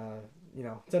 And,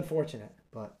 it's unfortunate,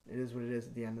 but it is what it is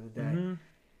at the end of the day. Mm-hmm.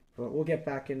 But we'll get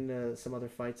back into some other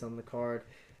fights on the card.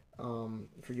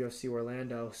 For UFC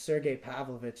Orlando, Sergey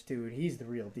Pavlovich, dude, he's the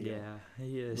real deal. Yeah,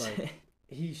 he is. Like,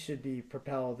 he should be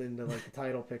propelled into, like, the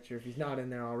title picture if he's not in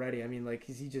there already. I mean, like,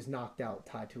 he just knocked out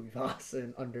Tai Tuivasa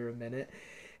in under a minute.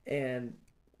 And,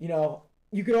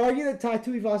 you could argue that Tai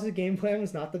Tuivasa's game plan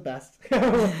was not the best.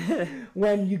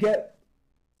 When you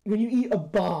eat a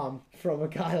bomb from a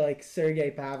guy like Sergey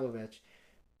Pavlovich,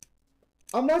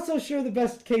 I'm not so sure the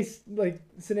best case, like,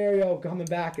 scenario coming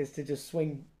back is to just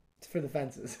swing for the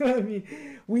fences. I mean,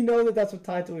 we know that that's what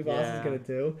Tai Tuivasa is going to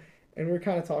do, and we're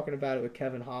kind of talking about it with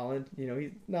Kevin Holland.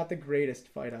 He's not the greatest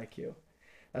fight IQ,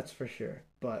 that's for sure,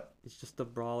 but it's just a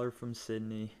brawler from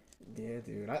Sydney. Yeah,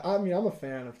 dude. I mean, I'm a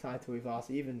fan of Tai Tuivasa,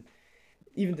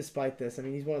 even despite this. I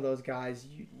mean, he's one of those guys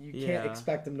you can't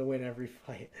expect him to win every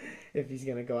fight if he's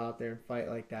going to go out there and fight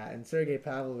like that. And Sergey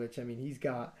Pavlovich, I mean, he's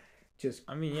got just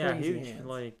crazy hands.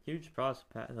 Huge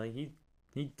prospect. Like,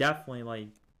 he definitely, like,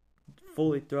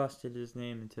 fully thrusted his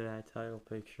name into that title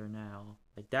picture now.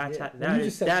 Like, that's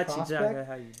exactly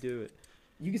how you do it.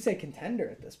 You could say contender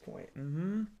at this point.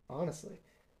 Mm-hmm. Honestly,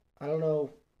 I don't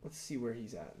know. Let's see where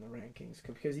he's at in the rankings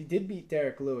because he did beat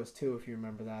Derek Lewis too, if you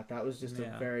remember that. That was just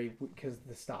because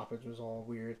the stoppage was all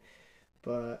weird.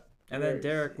 But and then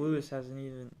Derek Lewis's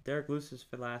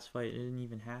last fight didn't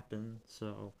even happen.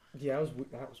 So yeah,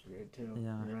 that was weird too.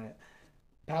 Yeah, you're right.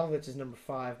 Pavlovich is number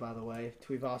 5, by the way.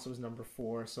 Tuivasa was number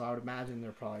 4, so I would imagine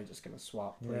they're probably just gonna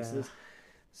swap places. Yeah.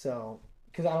 So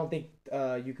because I don't think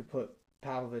you could put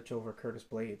Pavlovich over Curtis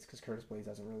Blades because Curtis Blades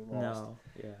hasn't really lost. No.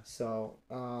 Yeah. So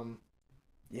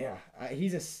yeah,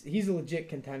 he's a legit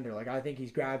contender. Like, I think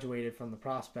he's graduated from the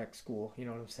prospect school. You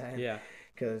know what I'm saying? Yeah.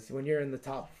 Because when you're in the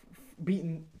top,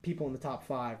 beating people in the top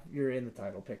 5, you're in the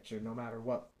title picture, no matter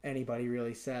what anybody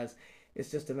really says.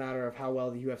 It's just a matter of how well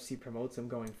the UFC promotes him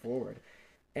going forward.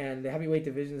 And the heavyweight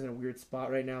division is in a weird spot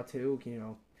right now too.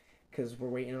 Because we're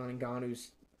waiting on Ngannou's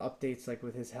updates, like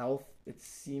with his health. It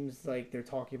seems like they're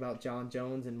talking about John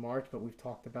Jones in March, but we've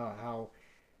talked about how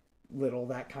little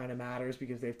that kind of matters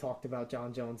because they've talked about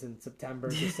John Jones in September,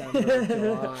 December,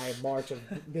 July, March of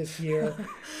this year,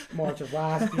 March of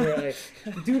last year. Like,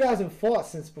 the dude hasn't fought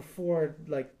since before,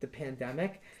 like, the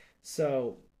pandemic.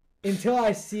 So until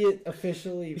I see it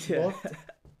officially booked,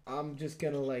 I'm just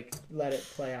gonna like let it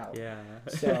play out. Yeah.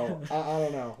 So I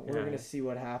don't know. We're Yeah. gonna see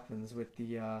what happens with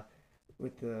the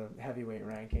heavyweight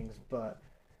rankings, but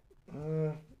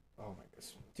oh my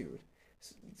goodness, dude.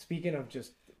 Speaking of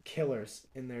just killers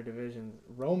in their division,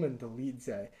 Roman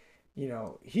Dolidze,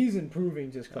 he's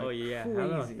improving just Oh like yeah. How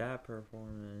about crazy. that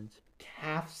performance?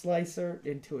 Calf slicer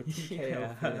into a TKO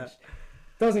Yeah. finish.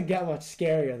 Doesn't get much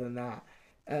scarier than that.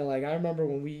 And like I remember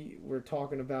when we were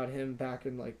talking about him back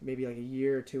in like maybe like a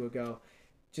year or two ago,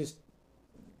 just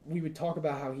we would talk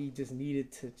about how he just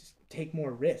needed to just take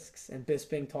more risks. And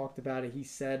Bisping talked about it. He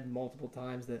said multiple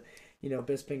times that,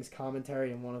 Bisping's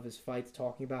commentary in one of his fights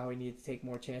talking about how he needed to take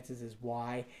more chances is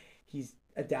why he's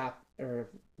adapted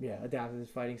his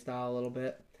fighting style a little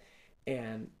bit.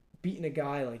 And beating a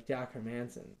guy like Jack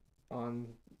Hermanson on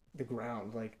the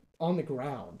ground,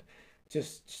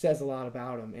 just says a lot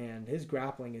about him. And his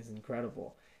grappling is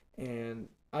incredible. And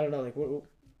I don't know, like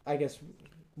I guess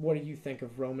what do you think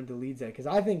of Roman Dolidze? Because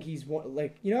I think he's one,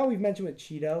 like, we've mentioned with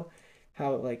Cheeto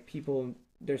how like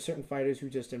there's certain fighters who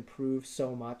just improve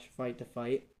so much fight to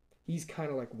fight. He's kind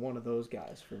of like one of those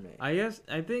guys for me. I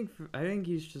think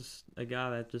he's just a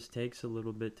guy that just takes a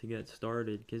little bit to get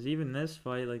started. Because even this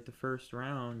fight, like the first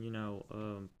round,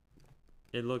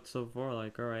 it looked so far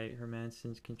like, all right,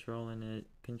 Hermanson's controlling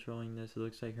this. It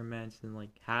looks like Hermanson like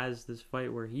has this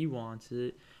fight where he wants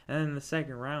it, and then in the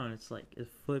second round, it's like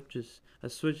a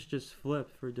switch just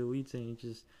flipped for Dolitz, and he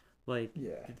just like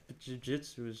Yeah, the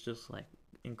jiu-jitsu was just like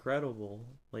incredible,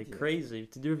 like yeah, crazy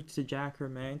to do it to Jack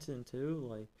Hermanson too,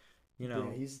 like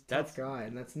yeah. He's a tough that's guy,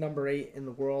 and that's number 8 in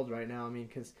the world right now. I mean,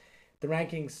 because the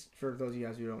rankings, for those of you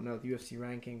guys who don't know, the UFC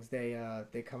rankings,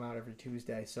 they come out every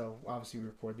Tuesday. So obviously we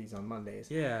record these on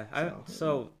Mondays. Yeah,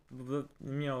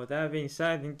 with that being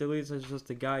said, I think Deleuze is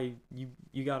just a guy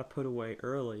you got to put away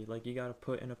early. Like you got to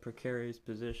put in a precarious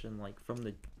position, like from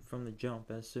the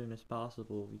jump as soon as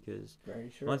possible, because Very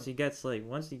true. once he gets like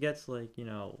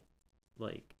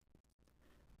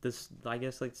this, I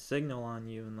guess like signal on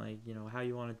you and like how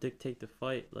you want to dictate the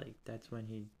fight, like that's when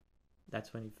he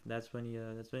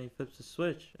flips the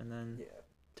switch and then Yeah. Well,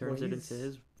 turns it into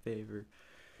his favor.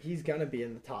 he's gonna be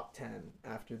in the top 10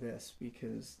 after this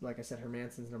because, like I said,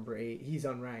 Hermanson's number 8. He's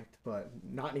unranked, but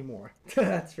not anymore.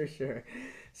 That's for sure.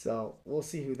 So we'll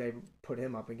see who they put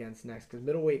him up against next. Because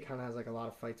middleweight kind of has like a lot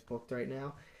of fights booked right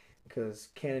now. Because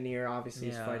Cannonier obviously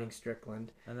is Yeah. fighting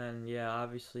Strickland. And then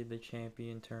obviously the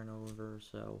champion turnover.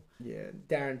 So Yeah,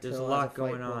 Darren there's a Till lot has a fight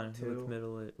going on booked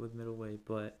too. with middleweight.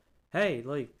 But hey,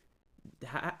 like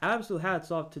absolute hats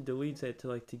off to Delete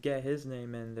to get his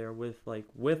name in there with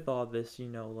all this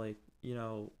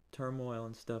turmoil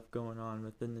and stuff going on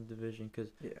within the division, because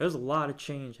Yeah, there's a lot of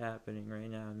change happening right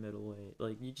now in middleweight.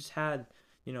 Like you just had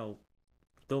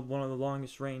one of the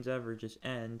longest reigns ever just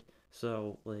end.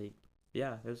 So like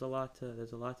yeah, there's a lot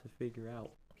to figure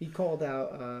out. he called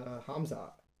out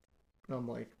Hamzat, and I'm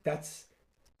like,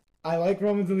 I like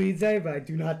Roman Dolidze, but I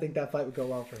do not think that fight would go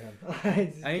well for him.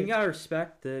 I mean, you gotta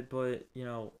respect it, but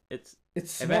it's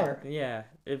It's smart.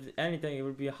 If anything, it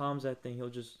would be a Hamza thing. He'll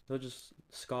just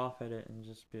scoff at it and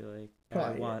just be like,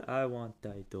 Probably, I want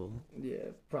title. Yeah,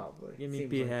 probably. Give me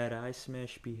Seems Pijera. I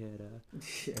smash Pijera.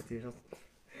 Yeah, dude.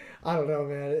 I don't know,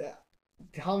 man.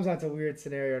 Hamzat's a weird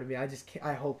scenario to me.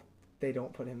 I hope they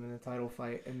don't put him in a title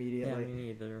fight Yeah, immediately. me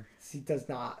neither. He does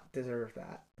not deserve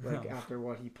that. Like No. after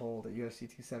what he pulled at UFC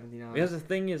 279. Because the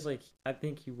thing is, like, I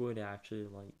think he would actually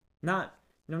not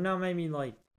maybe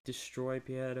like destroy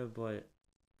Pijera, but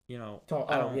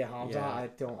Hamzat. yeah, I don't know. I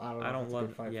if don't that's a love.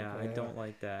 good fight Yeah, for I Pereira. don't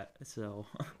like that. So.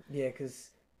 Yeah, because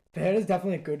Pereira's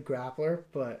definitely a good grappler,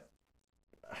 but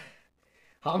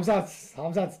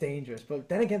Hamzat's dangerous. But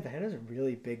then again, Pereira's a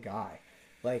really big guy.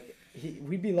 Like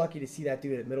we'd be lucky to see that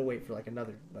dude at middleweight for like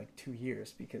another like 2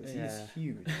 years because Yeah. he's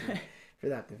huge for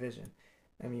that division.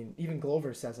 I mean, even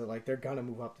Glover says it, like they're gonna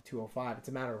move up to 205. It's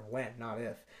a matter of when, not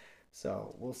if.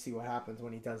 So we'll see what happens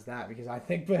when he does that because I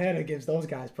think Pereira gives those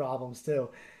guys problems too,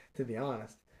 to be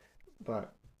honest.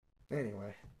 But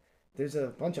anyway, there's a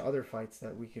bunch of other fights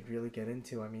that we could really get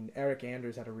into. I mean, Eric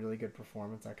Anders had a really good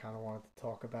performance. I kind of wanted to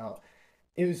talk about.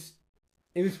 It was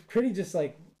pretty just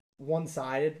like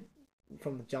one-sided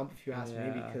from the jump, if you ask me,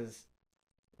 Yeah. because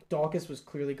Dawkins was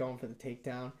clearly going for the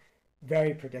takedown.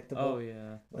 Very predictable. Oh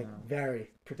yeah. Like, No. very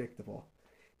predictable.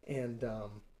 And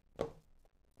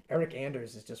Eric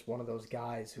Anders is just one of those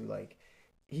guys who, like,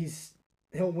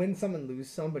 he'll win some and lose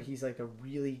some, but he's, like, a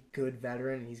really good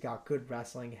veteran. And he's got good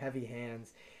wrestling, heavy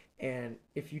hands. And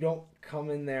if you don't come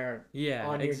in there Yeah,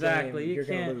 on your exactly. game, you're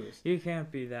going to lose. You can't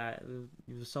be that.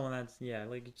 Someone that's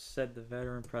like you just said, the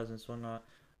veteran presence, whatnot.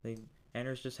 Like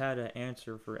Anders just had an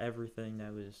answer for everything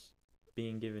that was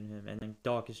being given him, and then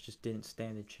Dawkins just didn't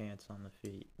stand a chance on the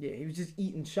feet. Yeah, he was just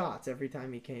eating shots every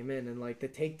time he came in, and like the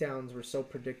takedowns were so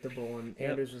predictable, and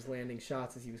Anders was landing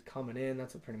shots as he was coming in.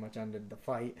 That's what pretty much ended the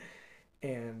fight.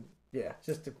 And yeah,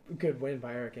 just a good win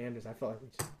by Eric Anders. I felt like we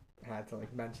just had to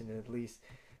like mention it at least.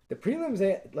 The prelims,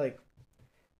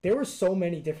 there were so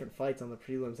many different fights on the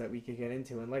prelims that we could get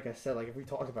into, and like I said, like if we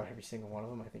talked about every single one of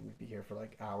them, I think we'd be here for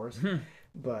like hours.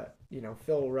 But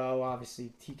Phil Rowe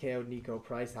obviously TKO'd Nico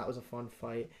Price. That was a fun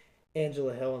fight.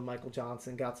 Angela Hill and Michael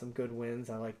Johnson got some good wins.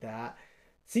 I like that.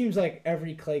 Seems like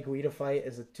every Clay Guida fight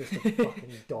is just a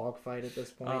fucking dog fight at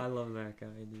this point. Oh, I love that guy,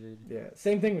 dude. Yeah,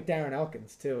 same thing with Darren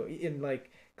Elkins too. In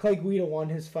like Clay Guida won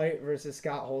his fight versus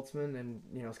Scott Holtzman, and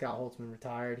Scott Holtzman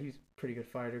retired. He's a pretty good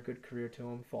fighter, good career to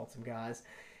him. Fought some guys,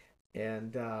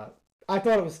 and I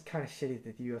thought it was kind of shitty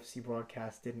that the UFC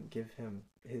broadcast didn't give him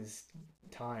his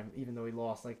time, even though he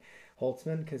lost like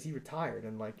Holtzman, because he retired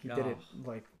and like he did it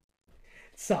like.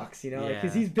 Sucks,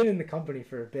 because he's been in the company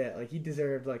for a bit. Like he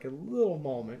deserved like a little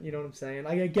moment. You know what I'm saying?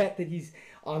 Like I get that he's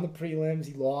on the prelims,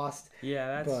 he lost.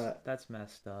 Yeah, that's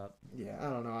messed up. Yeah, I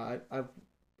don't know.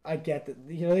 I get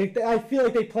that. I feel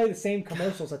like they play the same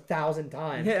commercials 1,000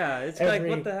 times. Yeah, it's like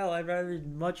what the hell?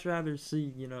 I'd much rather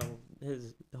see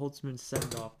his Holtzman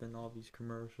send off than all these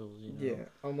commercials. Yeah,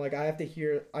 I'm like I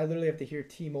literally have to hear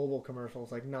T-Mobile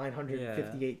commercials like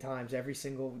 958 times every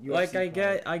single UFC like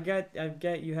fight. I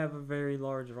get you have a very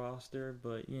large roster,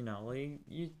 but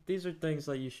these are things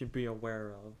that you should be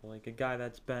aware of. Like a guy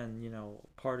that's been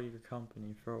part of your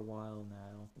company for a while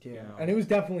now. Yeah, and it was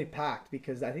definitely packed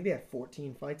because I think they had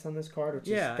 14 fights on this card, which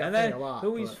is definitely and then a lot.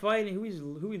 Who he's fighting,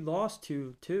 who he lost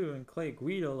to too, and Clay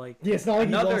Guida, like it's not like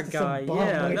another he lost guy, to some bum,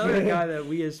 another guy that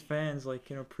we as fans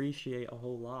can appreciate a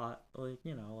whole lot. Like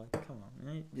come on,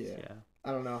 right? Yeah.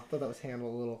 I don't know. I thought that was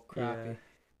handled a little crappy. Yeah.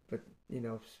 But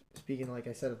speaking like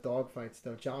I said of dogfights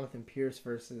though, Jonathan Pierce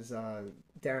versus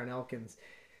Darren Elkins,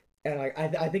 and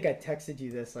I think I texted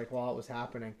you this like while it was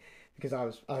happening because I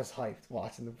was hyped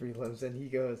watching the prelims, and he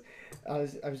goes, I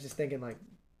was just thinking like,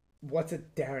 what's a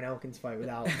Darren Elkins fight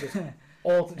without just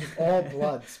all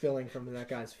blood spilling from that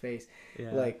guy's face?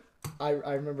 Yeah. Like I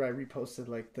remember I reposted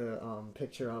like the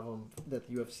picture of him that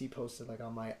the UFC posted like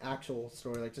on my actual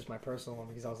story, like just my personal one,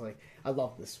 because I was like, I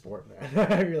love this sport, man.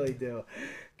 I really do,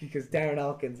 because Darren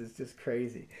Elkins is just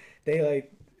crazy. Dan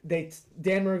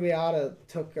Miragliotta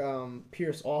took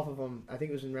Pierce off of him. I think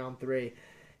it was in round 3.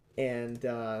 And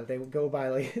they go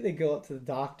up to the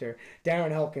doctor.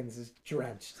 Darren Elkins is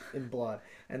drenched in blood,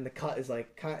 and the cut is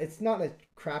like it's not a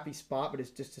crappy spot, but it's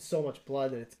just so much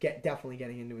blood that it's definitely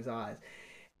getting into his eyes.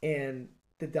 And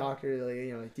the doctor,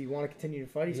 like, do you want to continue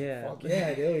to fight? He's like, fuck yeah,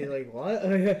 I do. He's like, what?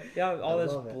 Yeah, all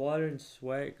this blood and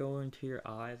sweat going to your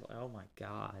eyes. Like, oh my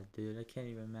god, dude, I can't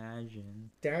even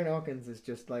imagine. Darren Elkins is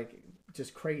just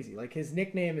crazy. Like his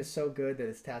nickname is so good that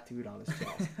it's tattooed on his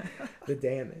chest. The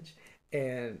Damage.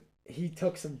 And he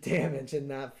took some damage in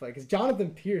that fight. Because Jonathan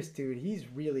Pierce, dude, he's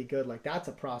really good. Like, that's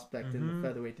a prospect in the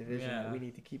featherweight division that we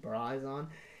need to keep our eyes on.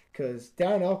 Because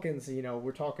Darren Elkins,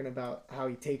 we're talking about how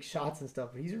he takes shots and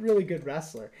stuff, but he's a really good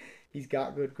wrestler. He's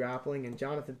got good grappling, and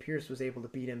Jonathan Pierce was able to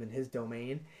beat him in his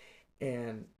domain.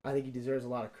 And I think he deserves a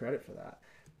lot of credit for that.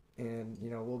 And,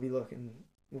 we'll be looking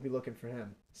for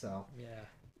him. So, yeah.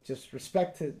 Just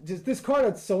respect to this card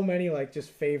had so many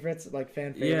just favorites, like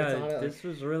fan favorites on it. This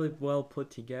was really well put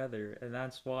together, and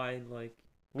that's why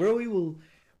we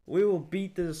will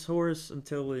beat this horse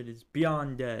until it is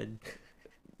beyond dead.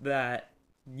 That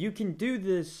you can do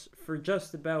this for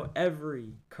just about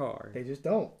every card. They just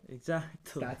don't. Exactly.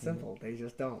 It's that simple. They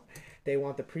just don't. They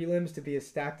want the prelims to be as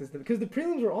stacked as because the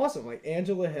prelims were awesome. Like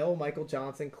Angela Hill, Michael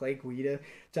Johnson, Clay Guida,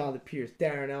 Jonathan Pierce,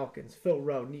 Darren Elkins, Phil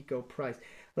Rowe, Nico Price.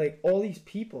 Like all these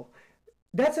people.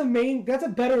 That's a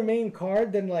better main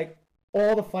card than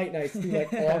all the fight nights through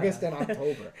August and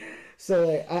October.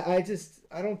 So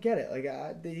I don't get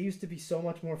it. They used to be so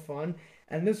much more fun,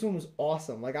 and this one was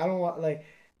awesome.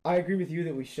 I agree with you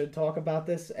that we should talk about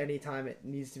this anytime it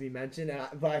needs to be mentioned,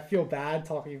 but I feel bad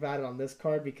talking about it on this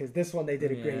card because this one they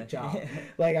did a great job.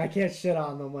 I can't shit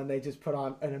on them when they just put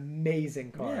on an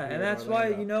amazing card. Yeah, and that's why,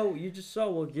 you just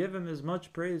saw we'll give them as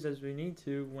much praise as we need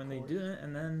to when they do it,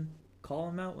 and then call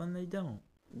them out when they don't.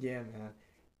 Yeah, man.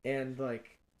 And,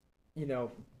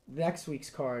 next week's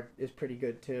card is pretty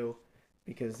good, too,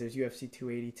 because there's UFC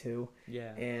 282.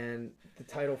 Yeah. And the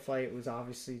title fight was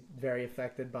obviously very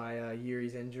affected by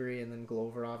Yuri's injury, and then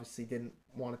Glover obviously didn't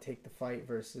want to take the fight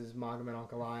versus Magomed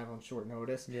Ankalaev on short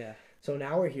notice. Yeah. So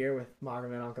now we're here with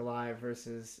Magomed Ankalaev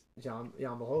versus Jan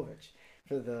Blachowicz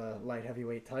for the light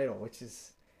heavyweight title, which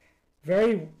is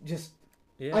very just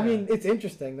Yeah. I mean, it's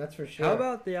interesting, that's for sure. How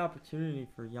about the opportunity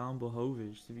for Jan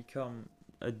Blachowicz to become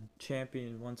a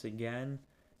champion once again,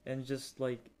 and just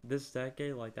like this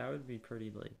decade, like that would be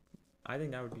pretty like, I think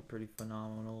that would be pretty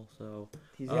phenomenal. So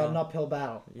he's got an uphill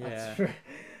battle. Yeah.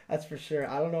 That's for sure.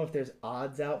 I don't know if there's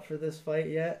odds out for this fight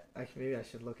yet. Maybe I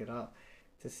should look it up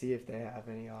to see if they have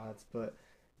any odds. But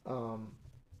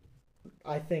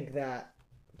I think that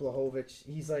Blachowicz,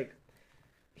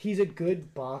 he's a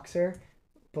good boxer,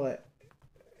 but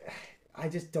I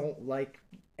just don't like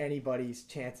anybody's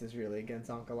chances really against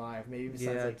Ankalaev. Maybe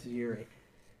besides like Fury.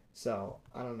 So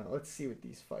I don't know. Let's see what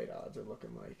these fight odds are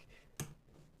looking like.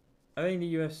 I think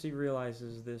the UFC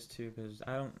realizes this too, because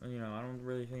I don't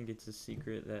really think it's a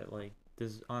secret that like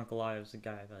this Ankalaev is a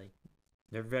guy like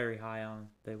they're very high on.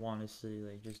 They want to see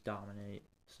like just dominate.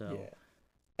 So yeah.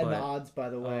 And the odds, by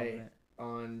the way,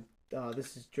 on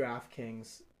this is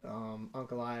DraftKings.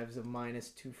 Ankalaev's a minus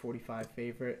 245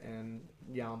 favorite, and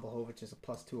Jan Blachowicz is a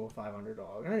plus 205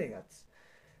 underdog. And I think that's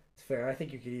fair. I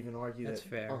think you could even argue that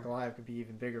Ankalaev could be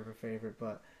even bigger of a favorite,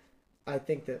 but I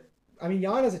think that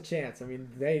Jan has a chance. I mean,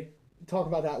 they talk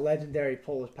about that legendary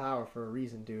Polish power for a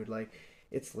reason, dude. Like,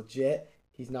 it's legit.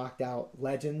 He's knocked out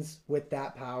legends with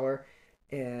that power,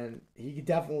 and he could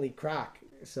definitely crack.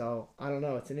 So I don't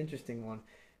know. It's an interesting one.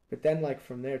 But then, like,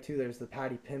 from there, too, there's the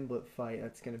Paddy Pimblett fight.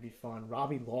 That's going to be fun.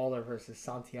 Robbie Lawler versus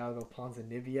Santiago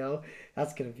Ponzinibbio.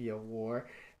 That's going to be a war.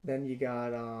 Then you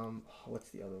got, what's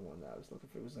the other one that I was looking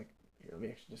for? It was like, here, let me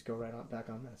actually just go back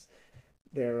on this.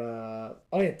 Darren,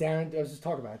 I was just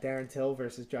talking about it. Darren Till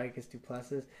versus Dricus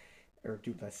Duplessis.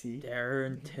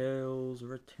 Darren Till's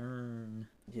return.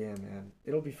 Yeah, man.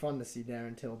 It'll be fun to see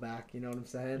Darren Till back, you know what I'm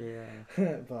saying?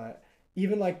 Yeah. But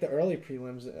even like the early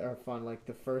prelims are fun, like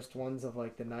the first ones of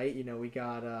like the night. You know, we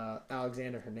got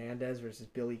Alexander Hernandez versus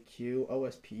Billy Q.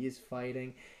 OSP is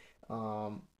fighting.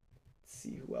 Let's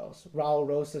see who else. Raul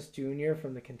Rosas Jr.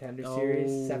 from the Contender Series,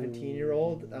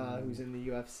 17-year-old who's in the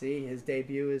UFC. His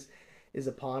debut is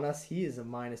upon us. He is a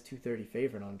minus 230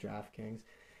 favorite on DraftKings.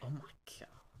 Oh my god.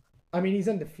 I mean, he's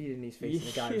undefeated and he's facing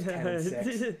a guy who's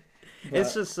 10-6.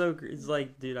 It's just so. It's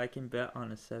like, dude, I can bet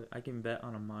on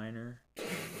a minor,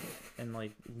 and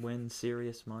like win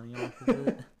serious money off of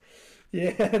it.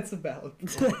 Yeah, that's a valid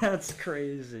point. That's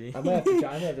crazy. I'm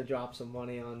gonna have to drop some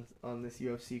money on this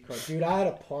UFC card, dude. I had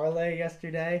a parlay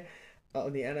yesterday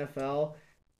on the NFL,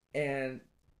 and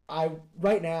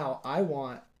right now I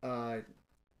want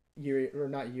Yuri, or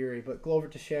not Yuri, but Glover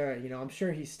Teixeira. You know, I'm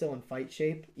sure he's still in fight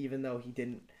shape, even though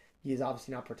he is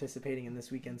obviously not participating in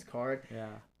this weekend's card. Yeah.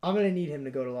 I'm going to need him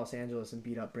to go to Los Angeles and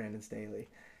beat up Brandon Staley.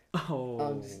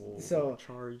 Oh,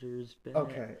 Chargers. Bad.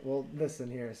 Okay, well,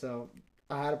 listen here. So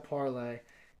I had a parlay,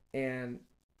 and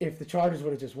if the Chargers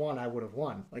would have just won, I would have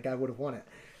won. Like, I would have won it.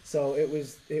 So it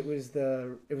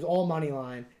was all money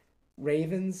line.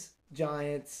 Ravens,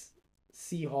 Giants,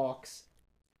 Seahawks,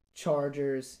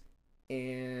 Chargers,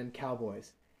 and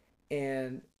Cowboys.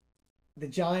 And the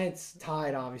Giants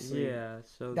tied, obviously. Yeah,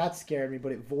 so that scared me,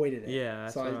 but it voided it. Yeah,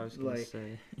 that's what I was gonna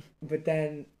say. But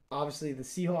then obviously the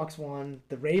Seahawks won,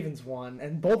 the Ravens won,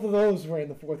 and both of those were in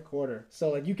the fourth quarter. So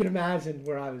like you can imagine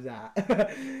where I was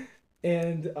at.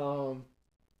 And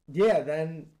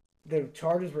then the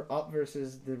Chargers were up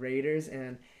versus the Raiders,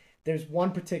 and there's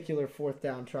one particular fourth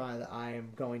down try that I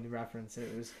am going to reference.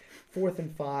 It was 4th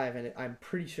and 5, and I'm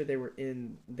pretty sure they were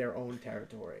in their own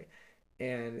territory,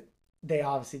 and they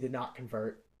obviously did not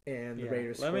convert, and the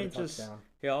Raiders scored a touchdown.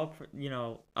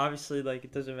 Obviously, like,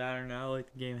 it doesn't matter now,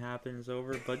 like, the game happens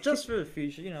over, but just for the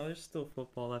future, there's still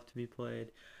football left to be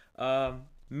played.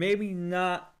 Maybe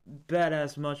not bet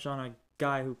as much on a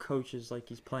guy who coaches like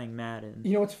he's playing Madden.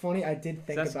 You know what's funny? I did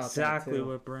think about that, too. That's exactly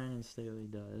what Brandon Staley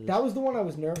does. That was the one I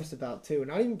was nervous about, too.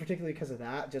 Not even particularly because of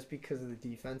that, just because of the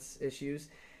defense issues.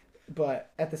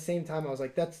 But at the same time, I was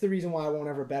like, that's the reason why I won't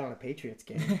ever bet on a Patriots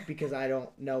game, because I don't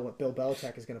know what Bill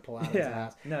Belichick is going to pull out of his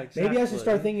ass. No, exactly. Maybe I should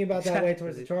start thinking about that way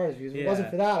towards the Chargers, because if it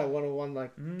wasn't for that, I would have won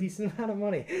like a decent amount of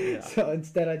money. Yeah. So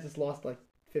instead, I just lost like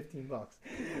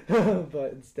 $15.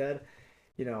 But instead,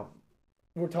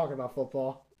 we're talking about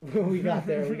football. We got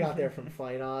there from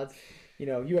fight odds.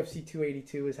 UFC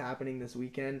 282 is happening this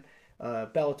weekend.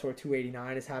 Bellator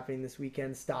 289 is happening this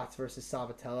weekend. Stotts versus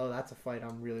Sabatello. That's a fight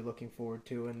I'm really looking forward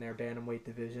to in their bantamweight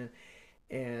division.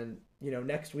 And,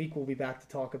 next week we'll be back to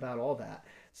talk about all that.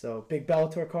 So, big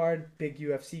Bellator card, big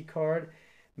UFC card.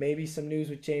 Maybe some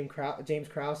news with James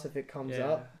KRAUSE if it comes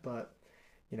up. But,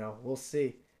 we'll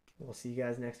see. We'll see you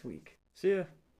guys next week. See ya.